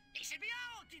pigs. They should be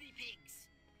our guinea pigs.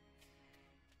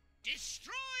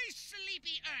 Destroy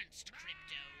Sleepy Ernst,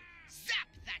 Crypto. Zap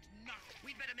that knock.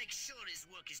 We'd better make sure his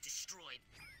work is destroyed.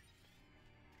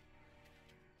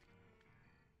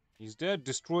 He's dead.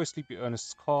 Destroy Sleepy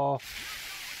Ernest's car.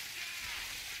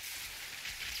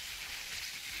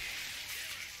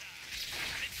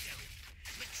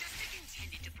 Majestic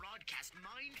intended to broadcast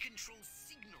mind control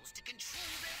signals to control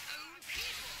their own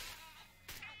people.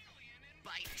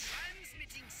 By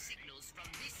transmitting signals from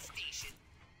this station,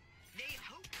 they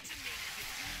hope to make the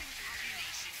human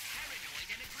population paranoid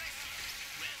and aggressive.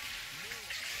 Well, more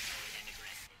paranoid and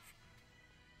aggressive.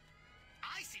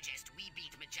 I suggest we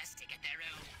beat Majestic at their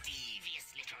own devious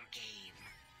little game.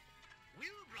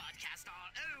 We'll broadcast our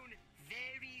own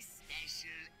very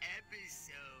special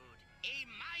episode. A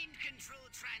mind control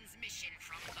transmission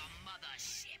from the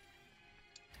mothership.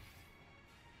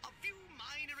 A few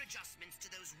minor adjustments to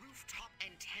those rooftop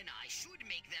antennae should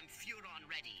make them Furon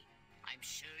ready. I'm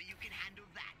sure you can handle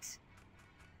that.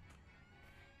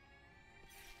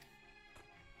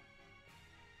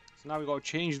 So now we gotta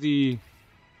change the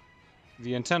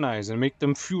antennae and make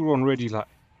them Furon ready. Like,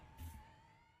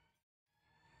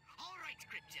 all right,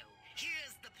 Crypto.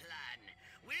 Here's the plan.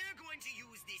 We're going to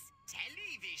use this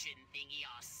television thingy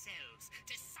ourselves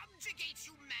to subjugate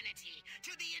humanity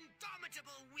to the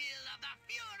indomitable will of the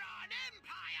Furon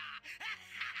Empire.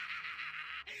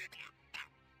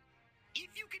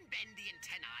 If you can bend the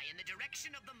antennae in the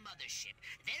direction of the mothership,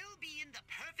 they'll be in the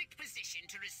perfect position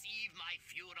to receive my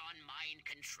Furon mind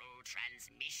control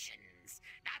transmissions.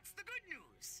 That's the good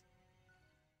news.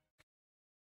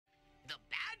 The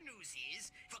bad news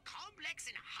is, for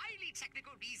complex and highly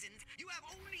technical reasons, you have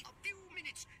only a few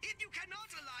minutes. If you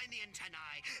cannot align the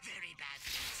antennae, very bad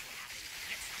things will happen.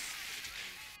 Let's not stop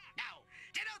it. Now,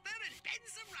 get out there and bend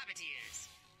some rabbit ears.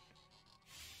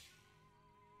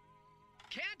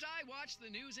 Can't I watch the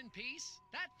news in peace?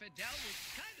 That Fidel was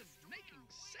kind of making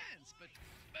sense, but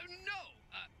no!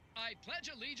 I pledge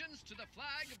allegiance to the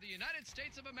flag of the United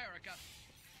States of America.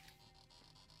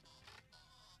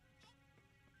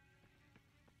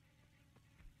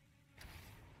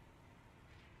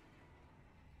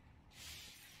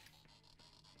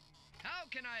 How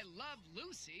can I love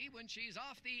Lucy when she's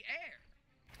off the air?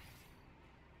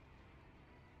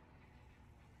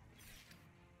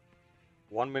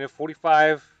 One minute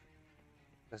 45.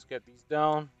 Let's get these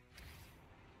down.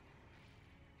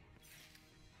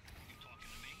 You talking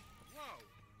to me? Whoa!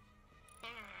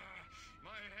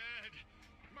 My head!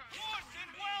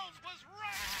 Orson Welles was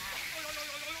right!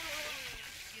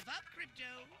 Give up,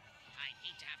 Crypto. I'd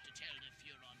hate to have to tell the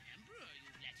Furon Emperor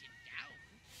you let him down.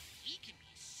 He can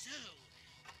be so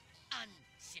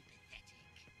unsympathetic.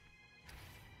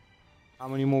 How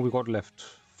many more we got left?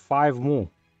 5 more.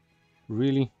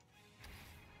 Really?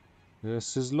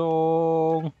 This is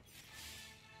long.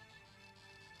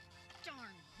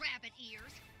 Darn rabbit ears.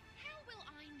 How will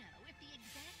I know if the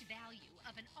exact value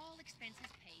of an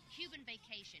all-expenses-paid Cuban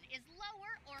vacation is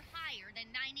lower or higher than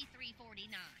 $93.49?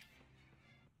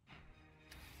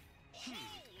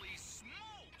 Holy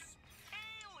smokes!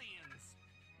 Aliens!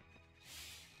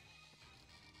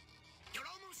 You're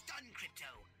almost done, Crypto.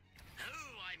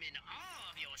 Oh, I'm in awe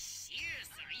of your sheer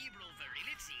cerebral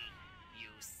virility. You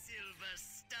silver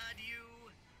stud, you.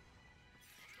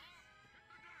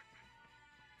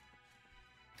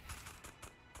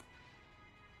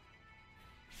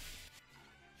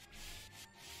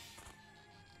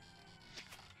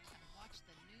 Watch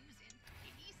the news in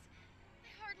peace. I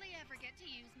hardly ever get to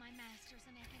use my master's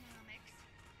in economics.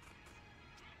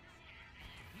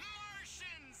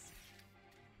 Martians!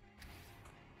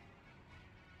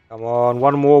 Come on,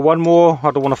 one more.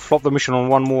 I don't want to flop the mission on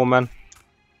one more, man.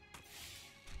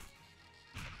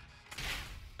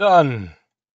 Done.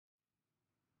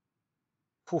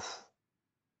 Poof.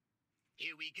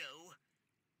 Here we go.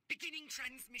 Beginning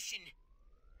transmission.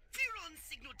 Furon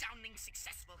signal downlink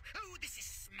successful. Oh, this is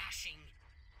smashing.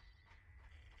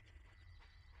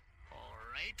 All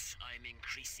right, I'm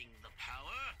increasing the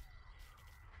power.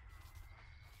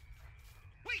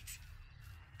 Wait!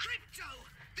 Crypto!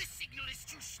 This signal is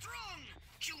too strong!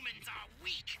 Humans are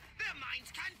weak! Their minds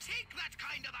can't take that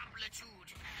kind of amplitude!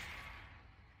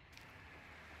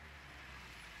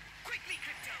 Quickly,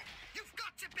 Crypto! You've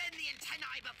got to bend the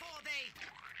antennae before they...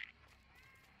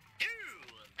 Ooh,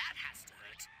 that has to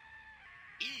hurt.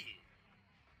 Ew.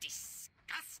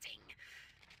 Disgusting.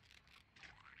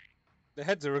 The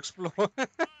heads are exploding.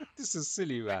 This is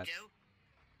silly, man. Crypto,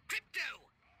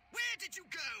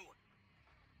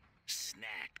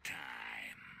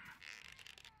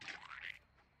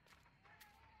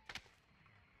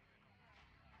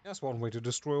 That's one way to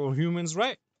destroy all humans,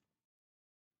 right?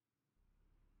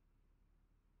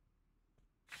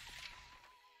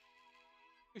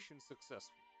 Mission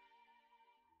successful.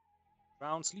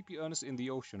 Drown Sleepy Ernest in the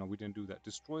ocean. Oh, we didn't do that.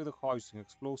 Destroy the car using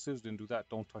explosives. Didn't do that.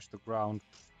 Don't touch the ground.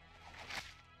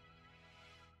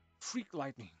 Freak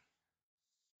lightning.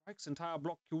 Strikes entire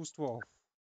block, kills 12.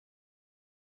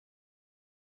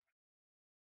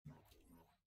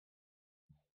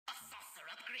 A saucer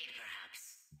upgrade, perhaps?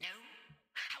 No?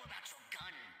 How about your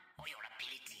gun or your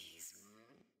abilities?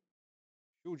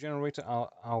 Shield generator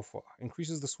alpha.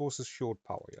 Increases the source's shield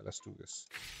power. Yeah, let's do this.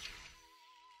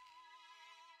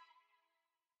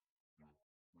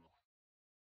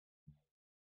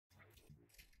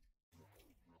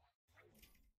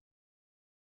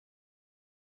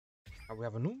 Now we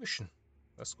have a new mission.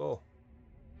 Let's go.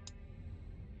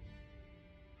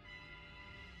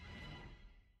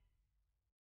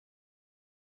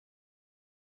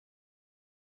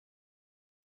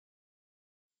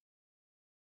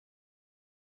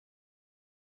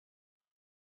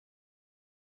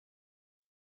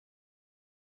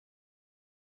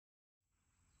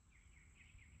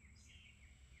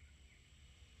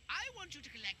 I want you to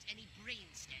collect any brain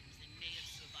stems that may have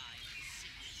survived the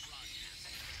signal broadcast.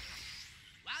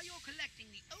 While you're collecting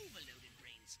the overloaded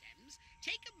brain stems,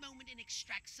 take a moment and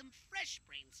extract some fresh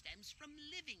brain stems from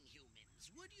living humans,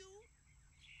 would you?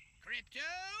 Crypto,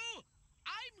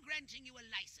 I'm granting you a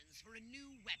license for a new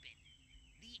weapon,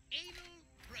 the Anal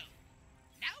Probe.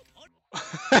 Now portable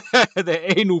The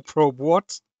anal probe,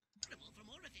 what? for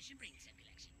more efficient brain stem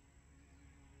collection.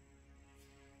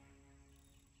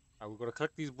 Now we've got to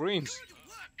collect these brains. Good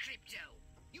work, Crypto.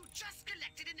 You just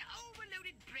collected an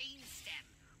overloaded brain stem.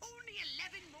 Only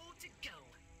 11 more to go.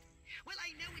 Well,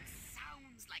 I know it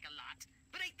sounds like a lot,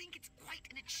 but I think it's quite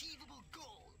an achievable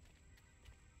goal.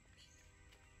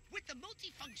 With the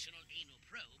multifunctional anal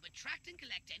probe, attract and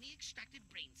collect any extracted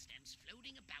brain stems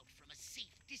floating about from a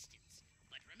safe distance.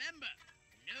 But remember,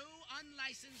 no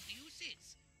unlicensed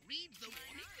uses. Read the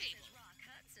warning label.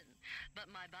 But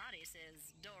my body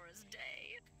says Doris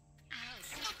Day.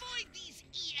 Avoid these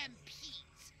EMPs.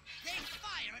 They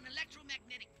fire an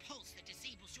electromagnetic pulse that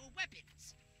disables your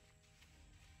weapons.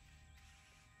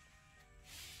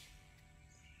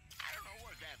 I don't know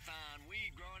what that fine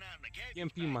weed growing out in the cactus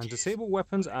EMP patch man, is, disable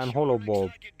weapons but it and sure hollow looks bulb.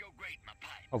 like it'd go great in my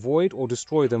pipe. Avoid or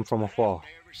destroy them from Been afar. out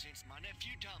there ever since my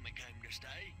nephew Tommy came to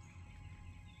stay.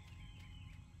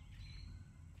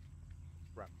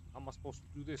 Crap, how am I supposed to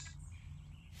do this?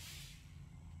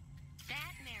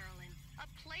 That Marilyn, a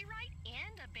playwright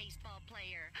and a baseball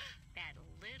player. That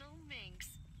little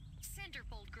minx.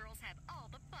 Centerfold girls have all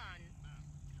the fun.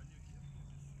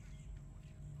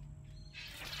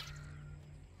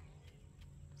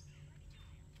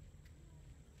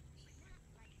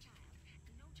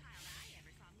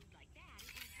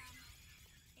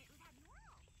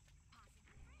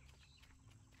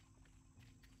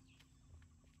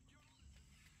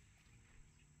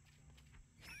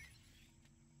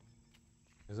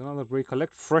 There's another break.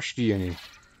 Collect fresh DNA.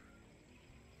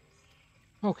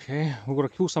 Okay, we're gonna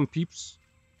kill some peeps.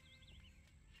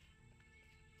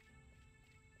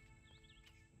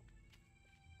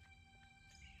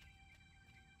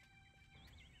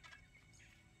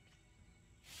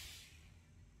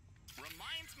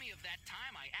 Reminds me of that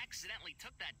time I accidentally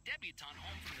took that debutante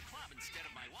home from the club instead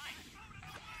of my wife.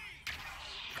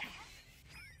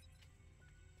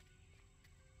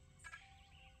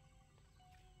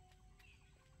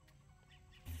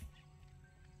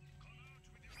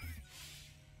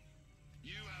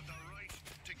 You have the right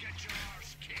to get your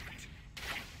arse kicked.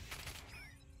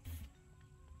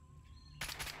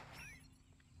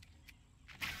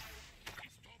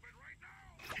 Stop it right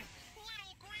now!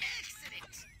 Little green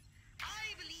accident.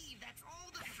 I believe that's all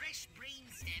the fresh brain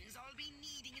stems I'll be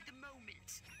needing at the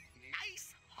moment.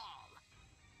 Nice haul.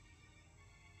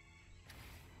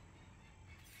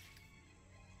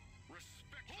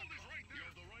 Respect the right there. You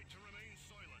have the right to remain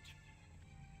silent.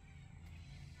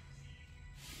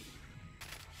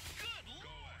 Good Go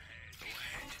lord! ahead. Go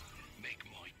ahead. Make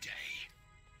my day.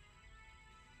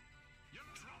 You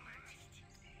drop it.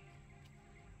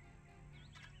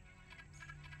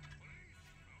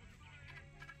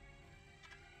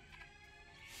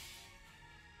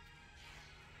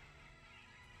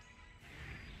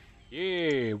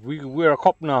 Yeah, we're a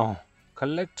cop now.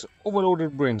 Collect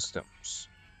overloaded brain stems.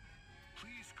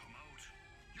 Please come out.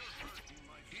 You're hurting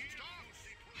my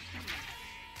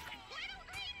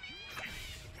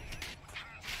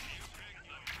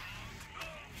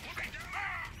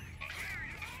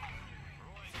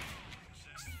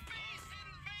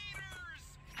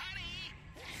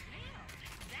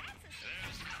That's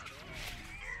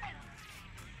a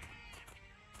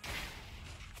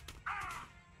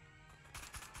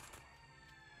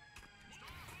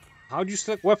How'd you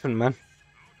select weapon, man?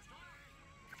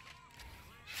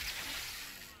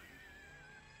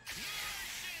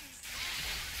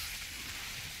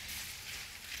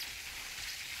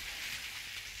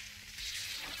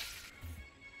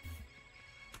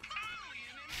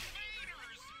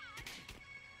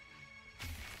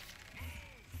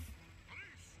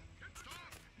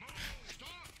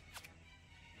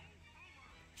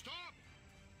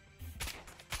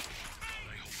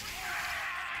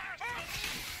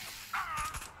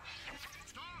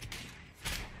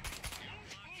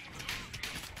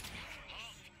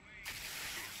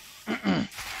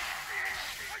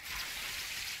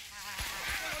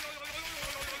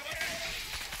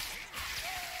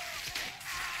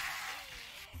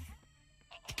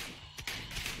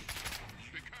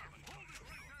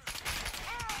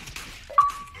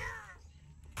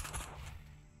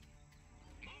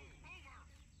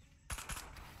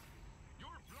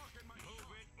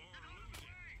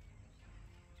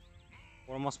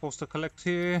 What am I supposed to collect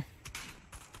here?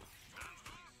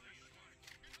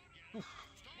 Oof.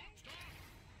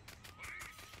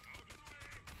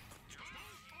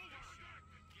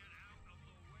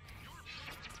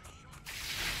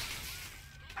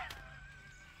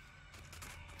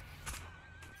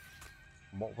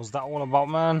 What was that all about,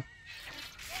 man?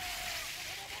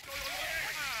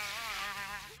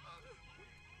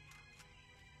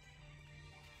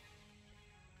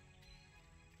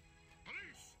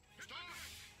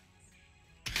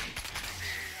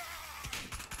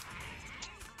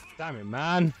 Damn it,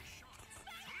 man.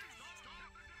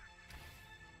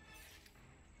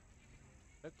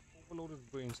 Let overloaded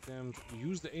brainstems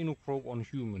use the anal probe on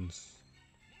humans.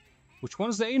 Which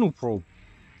one's the anal probe?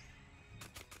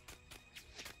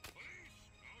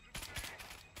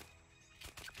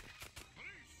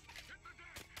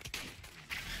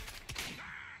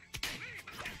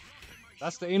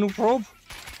 That's the anal probe?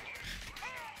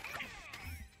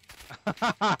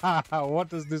 What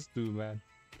does this do, man?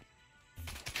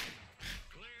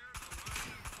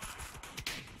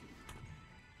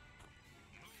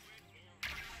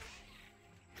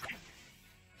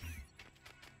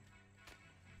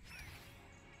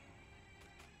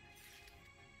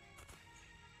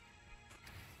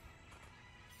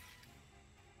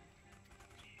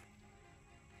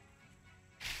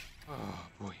 Oh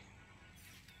boy.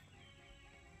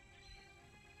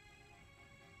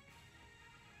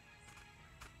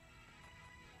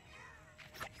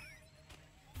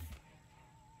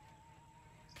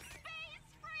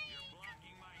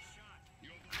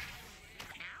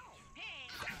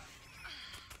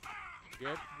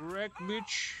 Get wrecked,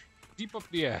 bitch. Deep up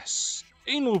the ass.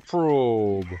 Anal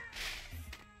probe.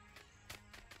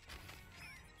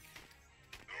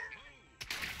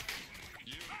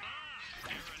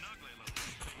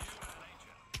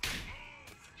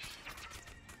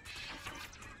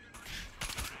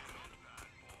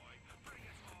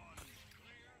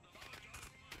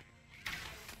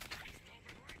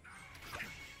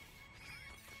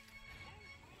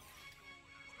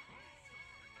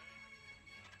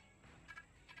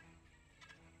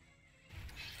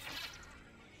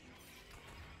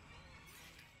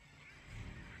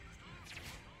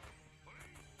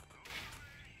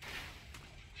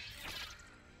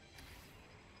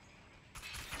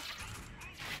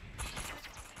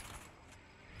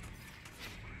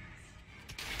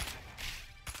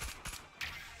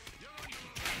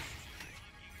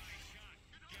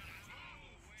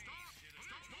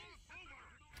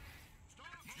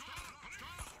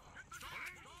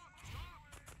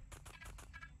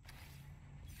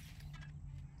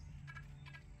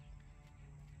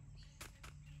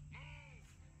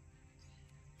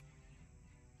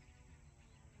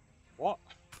 What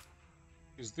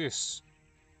is this?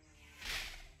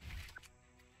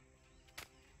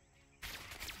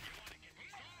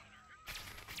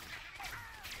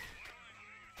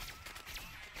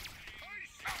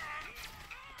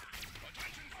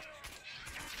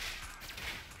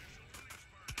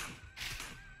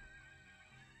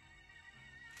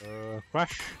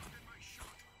 Crash.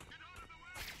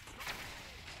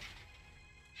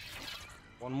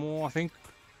 One more, I think.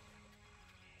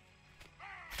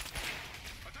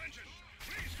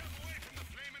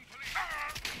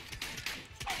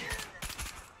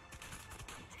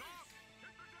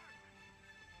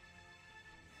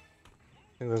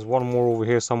 I think there's one more over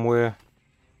here somewhere.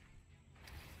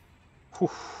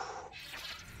 Whew.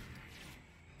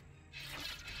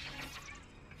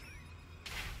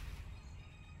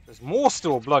 There's more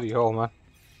still, bloody hell, man.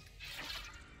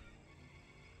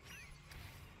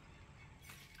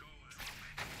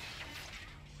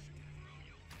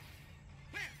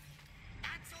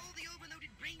 That's all the overloaded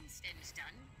brain stems done.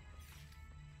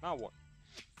 Now what?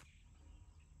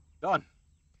 Done.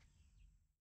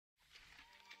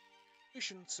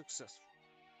 Mission successful.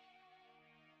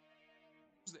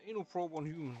 Use the anal probe on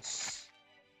humans.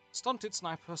 Stunted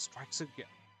sniper strikes again.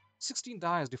 16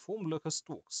 die as deformed lurker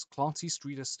stalks Clancy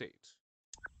Street Estate.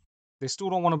 They still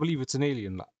don't want to believe it's an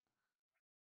alien.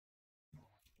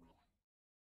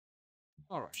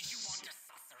 Alright. Did you want a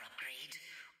saucer upgrade?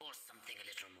 Or something a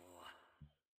little more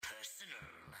personal?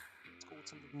 Let's go with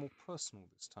something more personal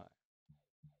this time.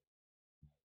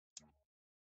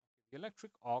 The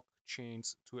electric arc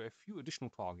chains to a few additional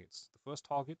targets. The first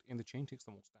target in the chain takes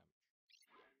the most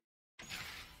damage.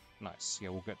 Nice. Yeah,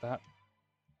 we'll get that.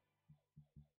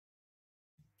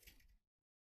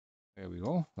 There we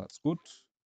go. That's good.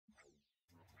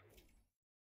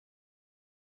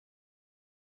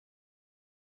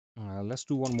 Let's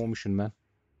do one more mission, man.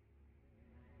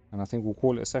 And I think we'll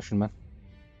call it a session, man.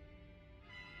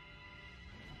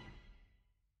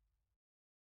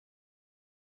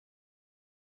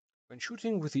 When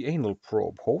shooting with the anal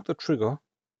probe, hold the trigger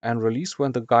and release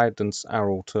when the guidance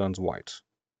arrow turns white.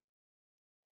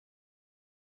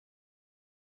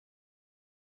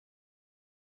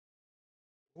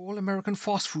 All-American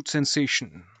fast food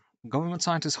sensation. Government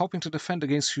scientists helping to defend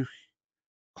against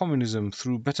communism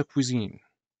through better cuisine.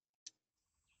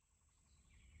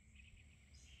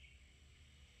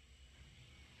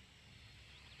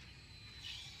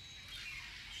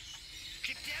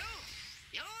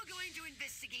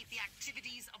 The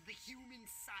activities of the human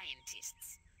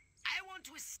scientists. I want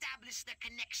to establish their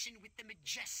connection with the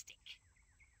majestic.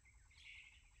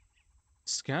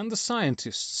 Scan the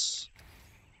scientists.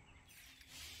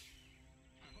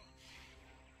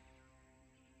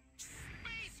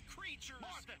 Space creatures!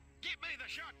 Martha, give me the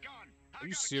shotgun! Are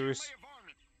you serious?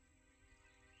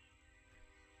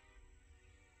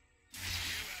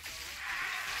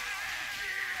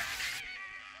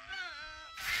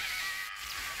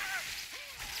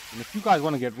 And if you guys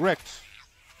want to get wrecked,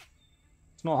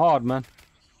 it's not hard, man.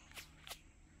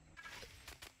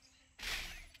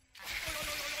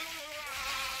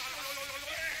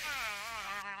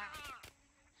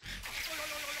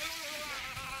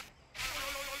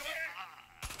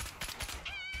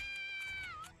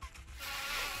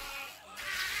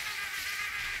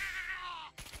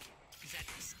 Is that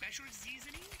special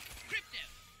seasoning? Crypto,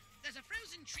 there's a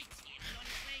frozen treat skin on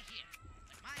its way here,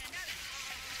 but my analysis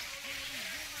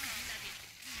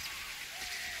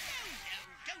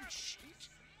don't shoot.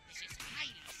 This is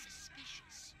highly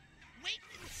suspicious. Wait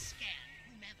and scan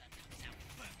whomever comes out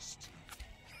first.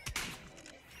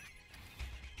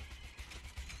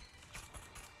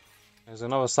 There's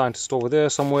another scientist over there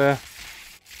somewhere.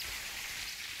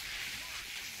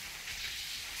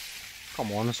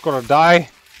 Come on, it's gotta die.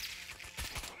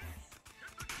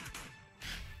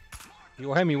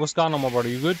 Yo, Hemi, what's going on, my brother?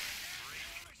 You good?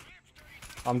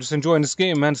 I'm just enjoying this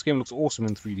game, man. This game looks awesome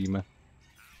in 3D, man.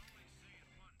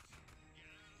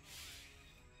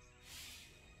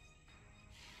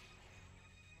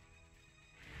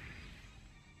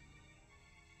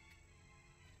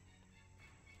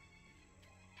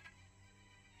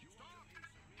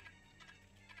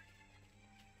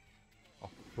 Oh,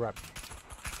 crap.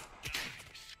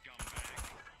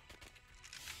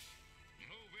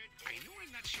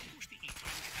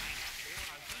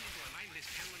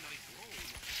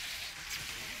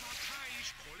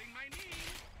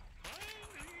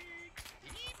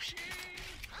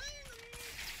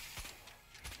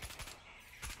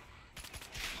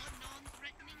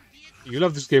 You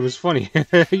love this game, it's funny.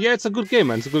 Yeah, it's a good game,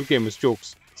 man. It's a good game, it's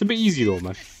jokes. It's a bit easy though,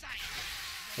 man.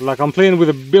 Like, I'm playing with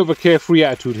a bit of a carefree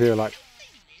attitude here, like.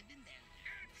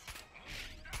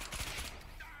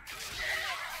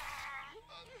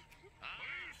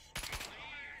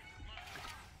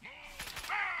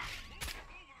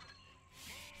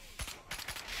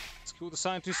 Let's kill the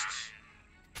scientist.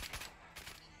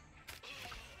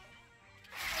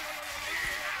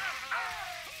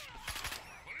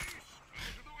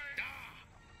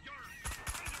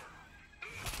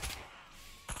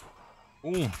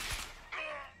 Boom.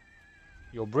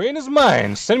 Your brain is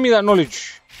mine. Send me that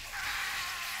knowledge.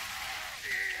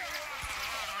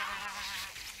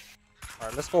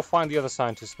 Alright, let's go find the other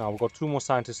scientist now. We've got 2 more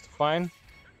scientists to find.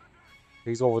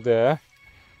 He's over there.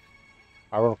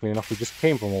 Ironically enough, we just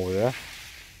came from over there.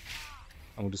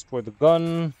 And we destroyed the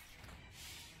gun.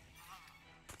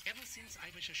 Ever since I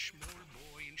was a small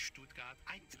boy in Stuttgart,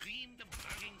 I dreamed of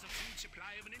bringing the food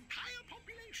supply of an entire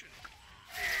population.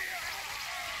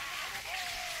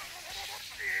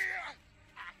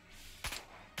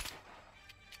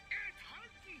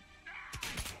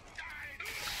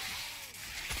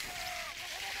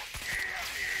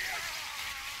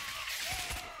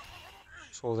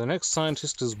 So the next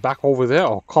scientist is back over there.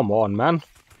 Oh, come on, man.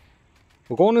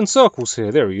 We're going in circles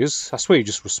here. There he is. I swear he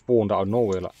just respawned out of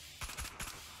nowhere. Like.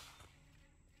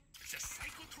 The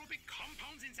psychotropic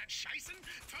compounds in that Scheißen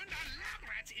turned our lab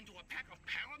rats into a pack of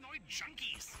paranoid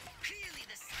junkies. Clearly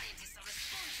the scientists are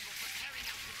responsible for carrying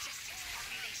out Majestic's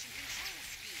population control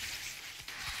schemes.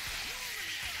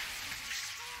 Normally I'd ask you to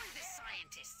destroy the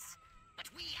scientists, but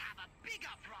we have a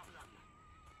bigger problem.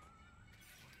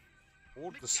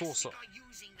 Hold the saucer. Majestic are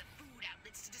using the food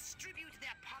outlets to distribute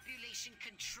their population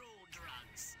control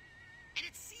drugs. And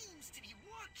it seems to be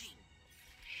working.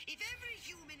 If every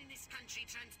human in this country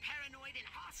turns paranoid and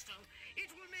hostile, it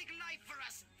will make life for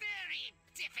us very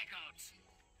difficult.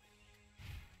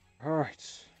 Alright.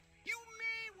 You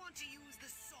may want to use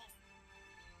the salt.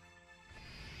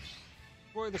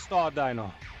 Destroy the Star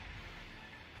Diner.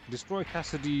 Destroy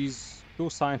Cassidy's. Kill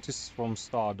scientists from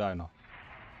Star Diner.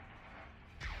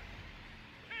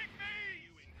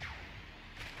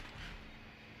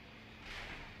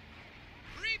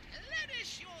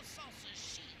 Replenish your saucer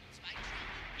shields by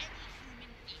training any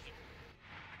human vehicle.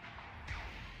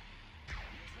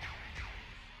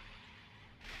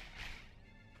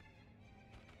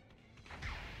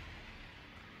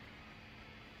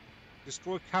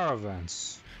 Destroy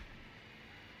caravans.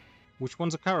 Which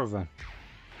one's a caravan?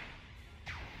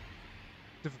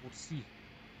 Difficult to see.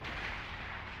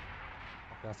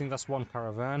 Okay, I think that's one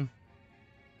caravan.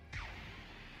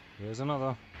 Here's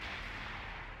another.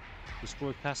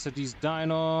 Destroy Cassidy's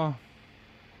diner.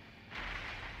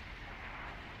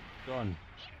 Done.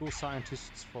 Kill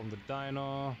scientists from the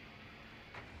diner.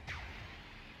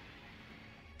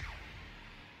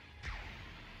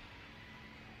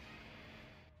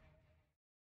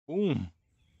 Boom.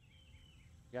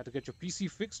 You had to get your PC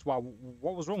fixed? Wow,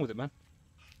 what was wrong with it, man?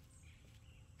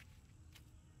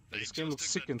 This game looks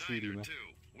sick in 3D, man.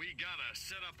 We gotta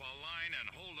set up a line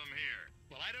and hold them here.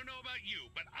 Well, I don't know about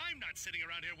you, but I'm not sitting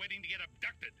around here waiting to get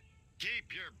abducted.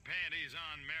 Keep your panties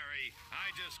on, Mary.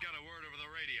 I just got a word over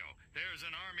the radio. There's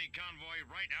an army convoy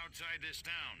right outside this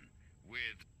town.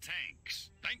 With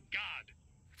tanks. Thank God.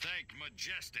 Thank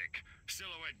Majestic.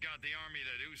 Silhouette got the army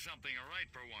to do something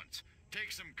right for once.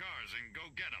 Take some cars and go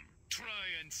get them.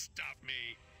 Try and stop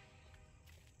me.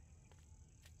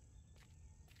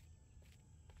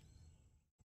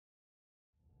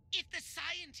 If the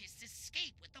scientists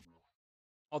escape with the...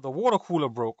 Oh, the water cooler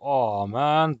broke. Oh,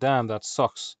 man. Damn, that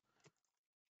sucks.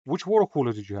 Which water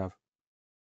cooler did you have?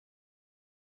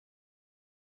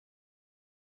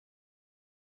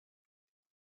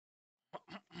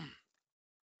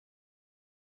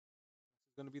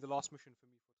 It's gonna be the last mission for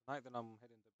me for tonight, then I'm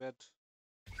heading to bed.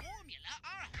 Formula,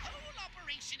 our whole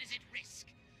operation is at risk.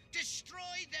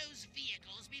 Destroy those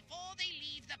vehicles before they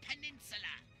leave the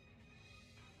peninsula.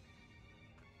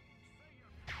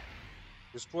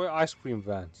 Destroy ice cream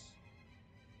vans.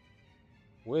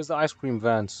 Where's the ice cream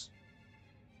vans?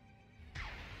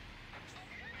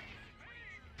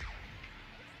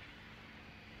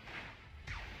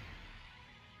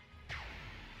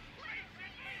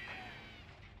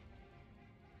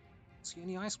 See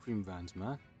any ice cream vans,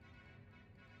 man?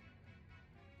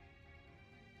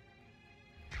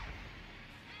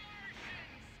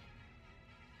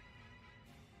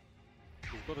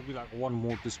 There's got to be like one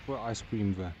more destroy ice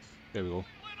cream van. There we go.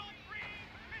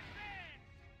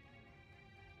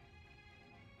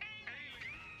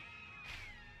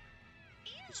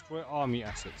 Destroy army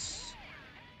assets.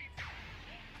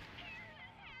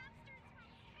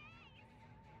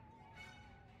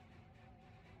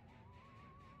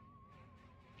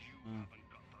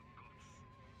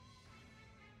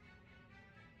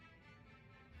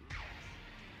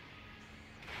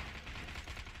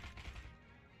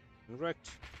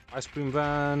 Correct. Ice cream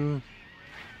van.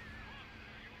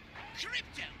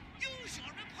 Crypto, use your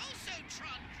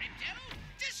repulsotron, Crypto.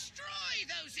 Destroy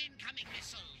those incoming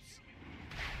missiles.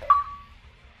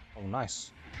 Oh,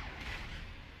 nice.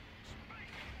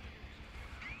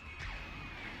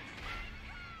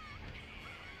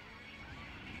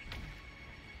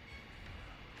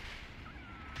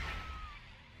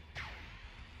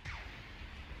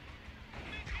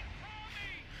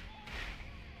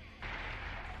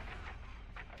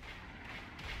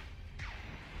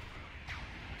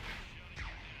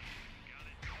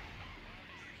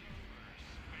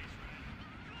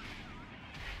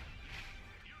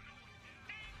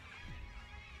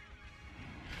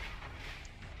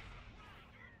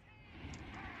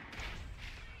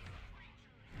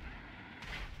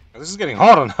 This is getting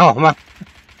harder now, man.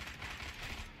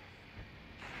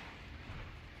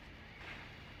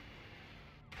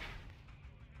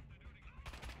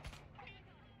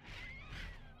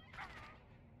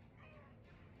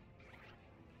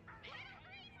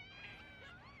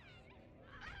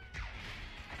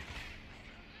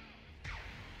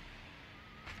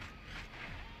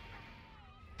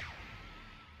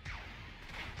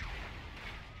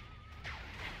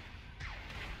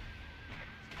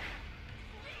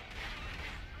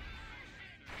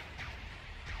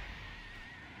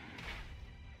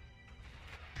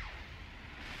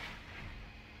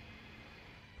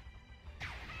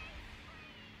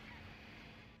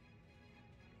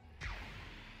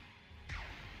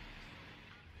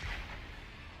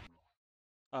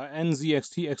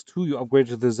 NZXT X2, you upgraded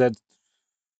to the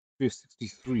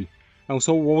Z63. And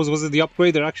so what was it the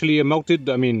upgrade that actually melted?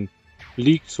 I mean,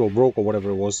 leaked or broke or whatever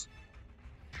it was.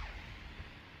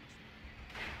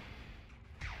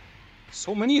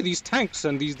 So many of these tanks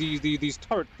and these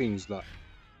turret things, like.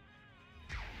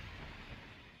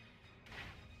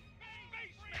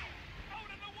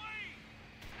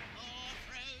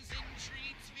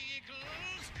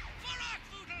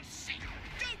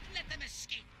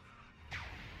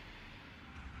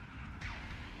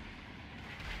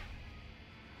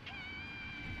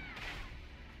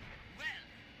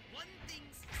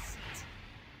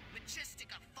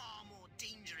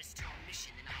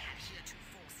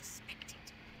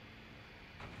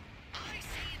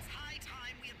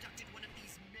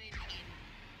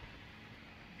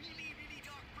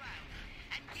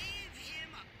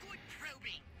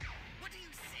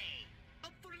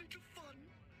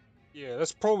 Yeah,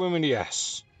 let's probe him in the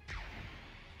ass.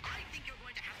 I think you're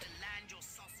going to have to land your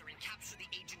saucer and capture the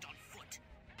agent on foot.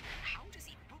 How does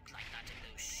he book like that in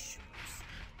those shoes?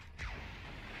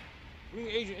 Bring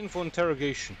agent in for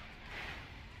interrogation.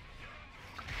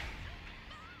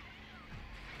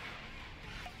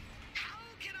 How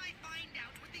can I find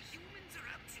out what the humans are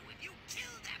up to if you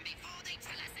kill them before they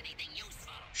tell us anything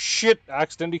useful? Shit, I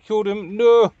accidentally killed him.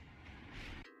 No.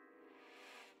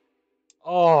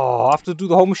 Oh, I have to do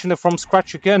the whole mission from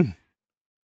scratch again.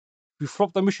 If you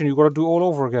flop the mission, you gotta do it all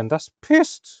over again. That's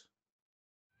pissed.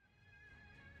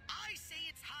 I say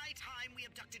it's high time we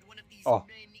abducted one of these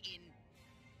men in.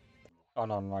 Oh,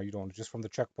 no, you don't. Just from the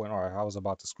checkpoint. Alright, I was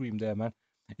about to scream there, man.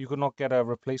 You could not get a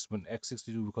replacement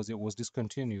X62 because it was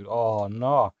discontinued. Oh,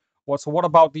 no. What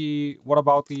about the,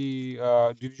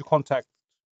 did you contact,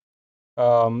 the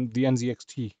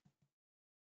NZXT?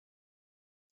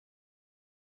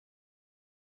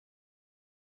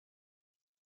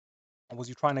 Or was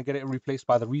you trying to get it replaced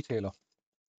by the retailer?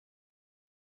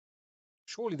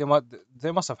 Surely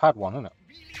they must have had one, innit?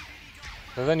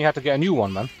 So then you had to get a new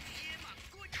one, man.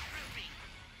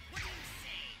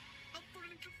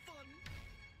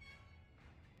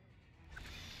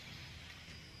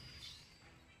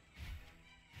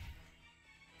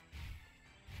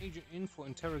 Agent in for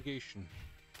interrogation.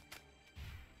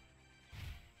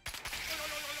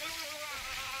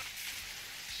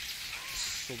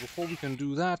 So before we can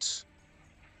do that,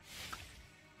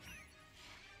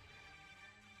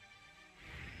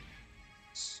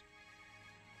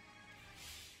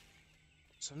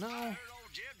 so now. I heard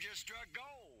old Jeb just struck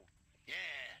gold. Yeah,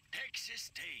 Texas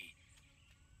tea.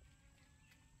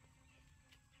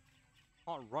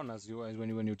 Can't run as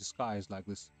when you're disguised like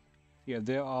this. Yeah,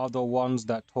 there are the ones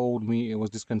that told me it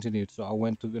was discontinued, so I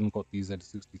went to and got these at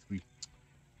 63.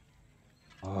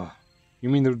 You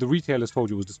mean the retailers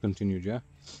told you it was discontinued, yeah?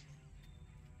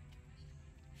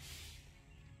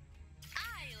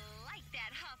 I like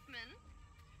that, Huffman.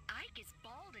 Ike is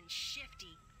bald and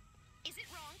shifty. Is it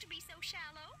wrong to be so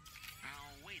shallow?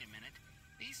 Oh, wait a minute.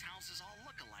 These houses all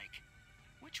look alike.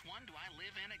 Which one do I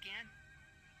live in again?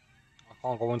 I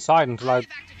can't go inside until I've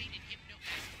activated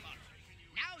hypnoplastic.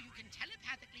 Now you can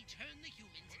telepathically turn the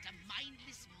humans into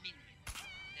mindless minions.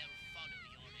 They'll follow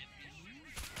your every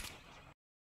move.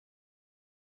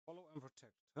 Follow and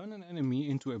protect. Turn an enemy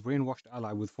into a brainwashed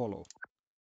ally with follow.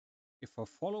 If a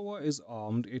follower is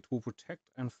armed, it will protect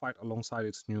and fight alongside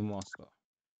its new master.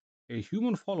 A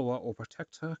human follower or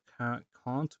protector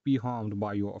can't be harmed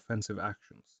by your offensive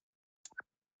actions.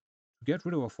 To get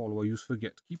rid of a follower, use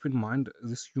forget. Keep in mind,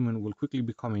 this human will quickly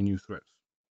become a new threat.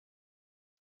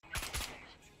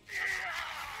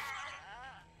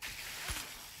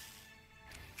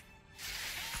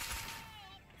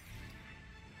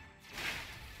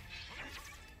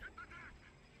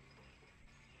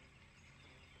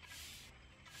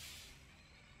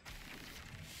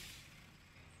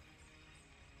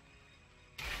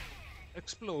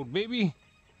 Explode, baby!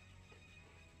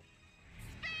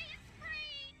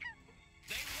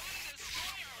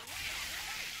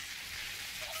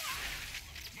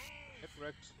 Get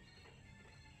wrecked.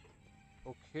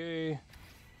 Okay.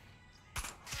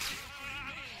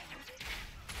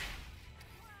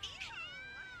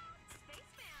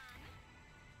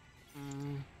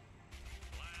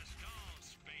 Last call,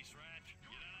 space rat. You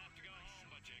don't have to go home,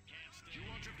 but you can't stay. You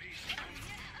want your piece?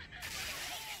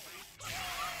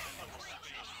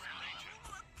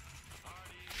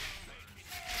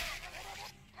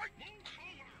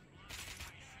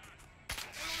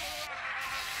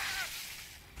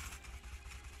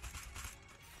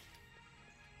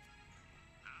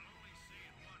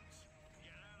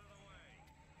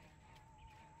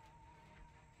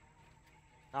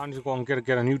 Now I need to go and get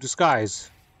a new disguise.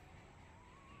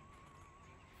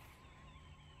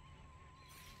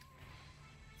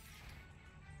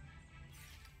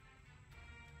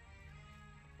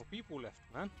 people left,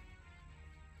 man.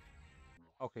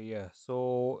 Okay, yeah.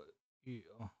 So, yeah.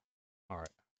 All right.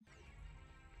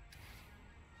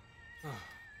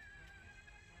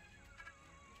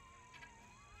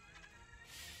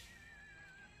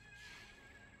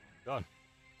 Done.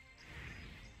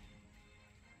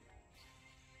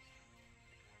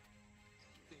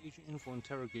 The agent info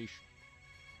interrogation.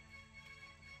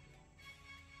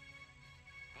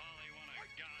 Polly want a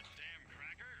goddamn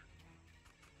cracker?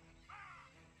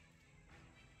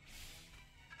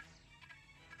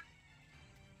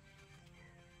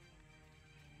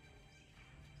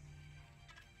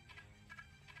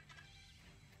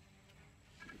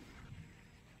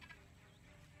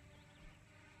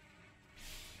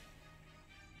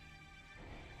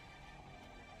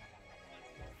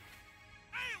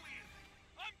 Alien!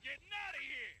 I'm getting out of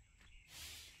here!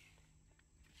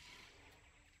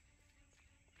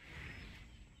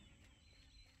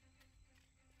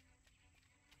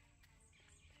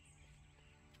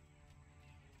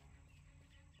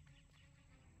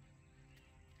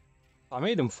 I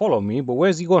made him follow me, but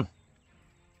where's he gone?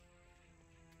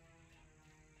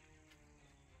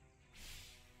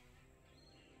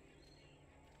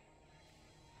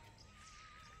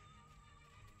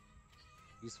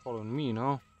 He's following me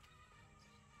now.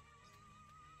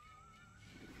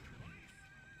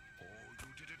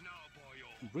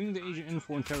 Bring the agent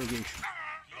info interrogation.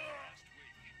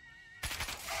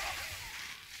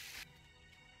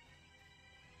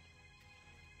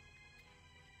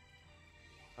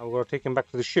 Now we're gonna take him back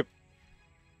to the ship,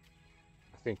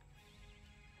 I think.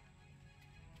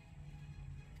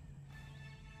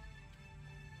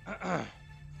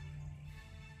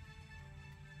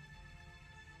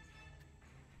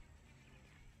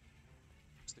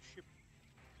 It's the ship.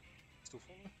 Still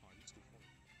following? Oh, he's still following.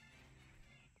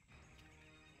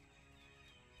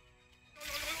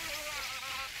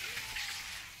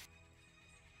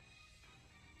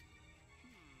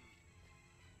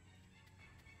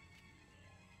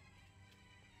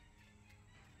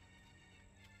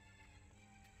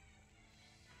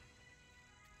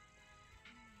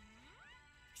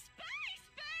 Space,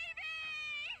 baby!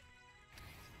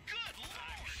 Good lord!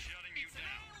 I'm shutting you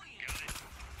down. Got it.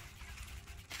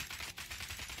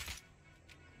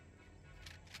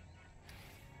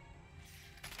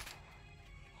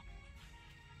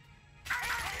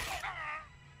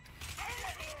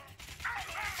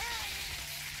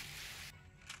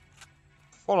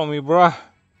 Follow me, bruh.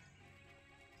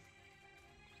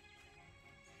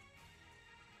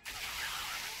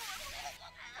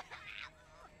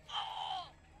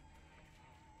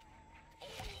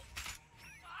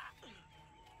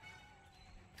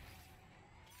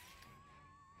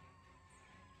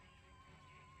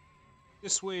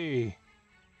 This way.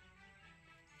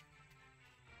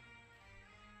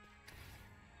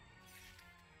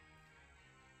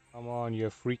 Come on, you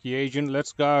freaky agent,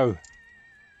 let's go.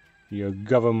 You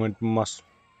government muscle.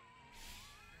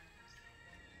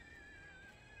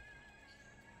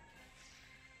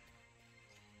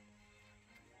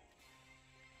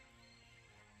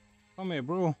 Come here,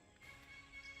 bro.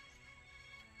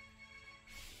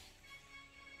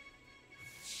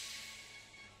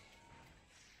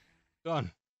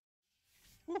 Done.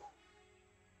 Woo.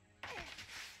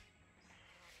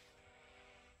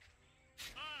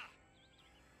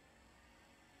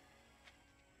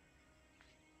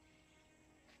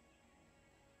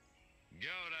 Go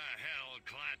to hell,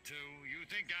 Klaatu. You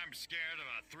think I'm scared of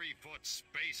a 3-foot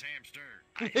space hamster?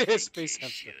 I think Space you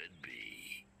hamster. should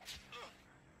be.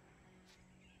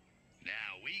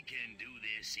 Now, we can do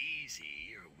this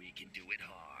easy, or we can do it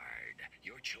hard.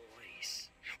 Your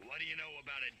choice. What do you know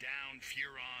about a down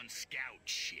Furon scout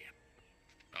ship?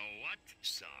 A what?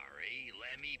 Sorry,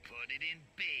 let me put it in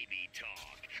baby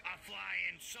talk. A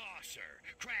flying saucer,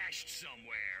 crashed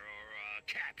somewhere, or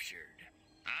captured.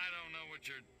 I don't know what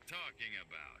you're talking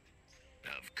about.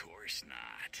 Of course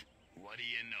not. What do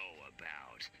you know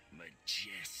about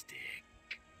Majestic?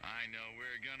 I know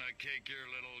we're gonna kick your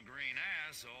little green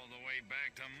ass all the way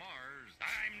back to Mars.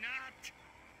 I'm not!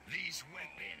 These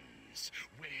weapons,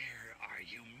 where are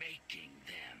you making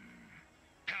them?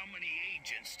 How many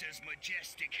agents does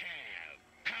Majestic have?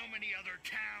 How many other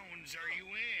towns are you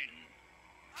in?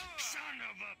 Son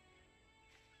of a...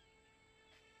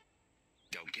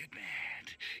 Don't get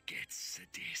mad. Get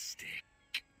sadistic.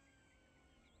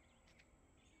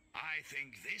 I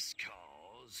think this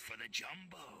calls for the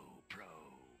Jumbo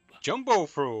Probe. Jumbo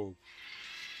probe.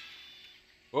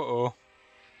 Uh-oh.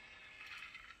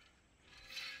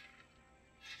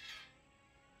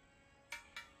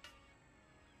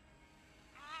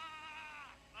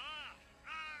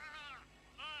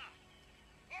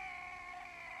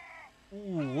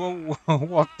 Ooh, whoa,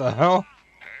 what the hell?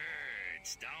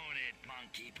 Hurts, don't it,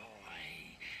 monkey boy?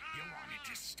 You want it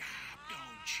to stop,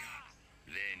 don't you?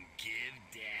 Then give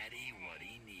Daddy what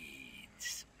he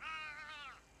needs.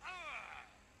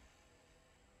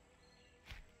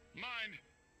 Mind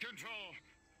control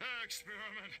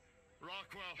experiment.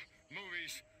 Rockwell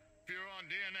movies. Furon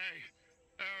DNA.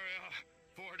 Area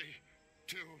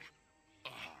 42.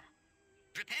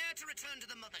 Prepare to return to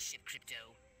the mothership,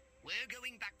 Crypto. We're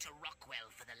going back to Rockwell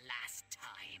for the last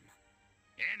time.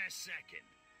 In a second.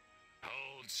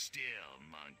 Hold still,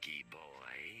 monkey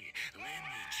boy. Let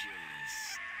me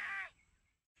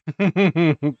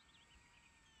just...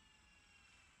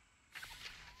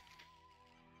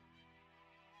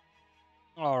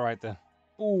 All right then.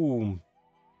 Boom.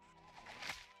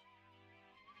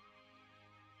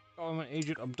 Government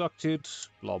agent abducted.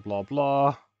 Blah blah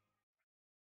blah.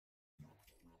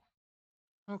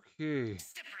 Okay.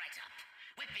 Step right up.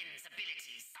 Weapons,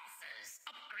 abilities, saucers,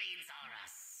 upgrades are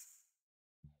us.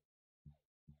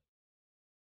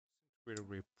 Disintegrator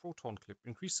ray proton clip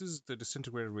increases the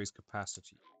disintegrator ray's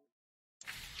capacity.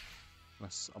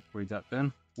 Let's upgrade that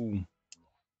then. Boom.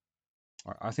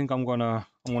 All right, I think I'm gonna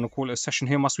call it a session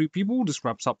here, my sweet people. This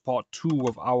wraps up part 2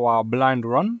 of our blind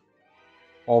run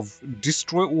of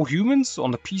Destroy All Humans on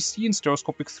the PC in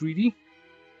Stereoscopic 3D.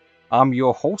 I'm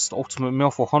your host,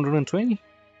 ULTIMATEMALE420,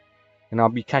 and I'll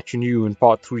be catching you in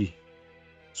part 3.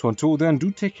 So until then,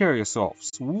 do take care of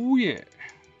yourselves. Ooh yeah.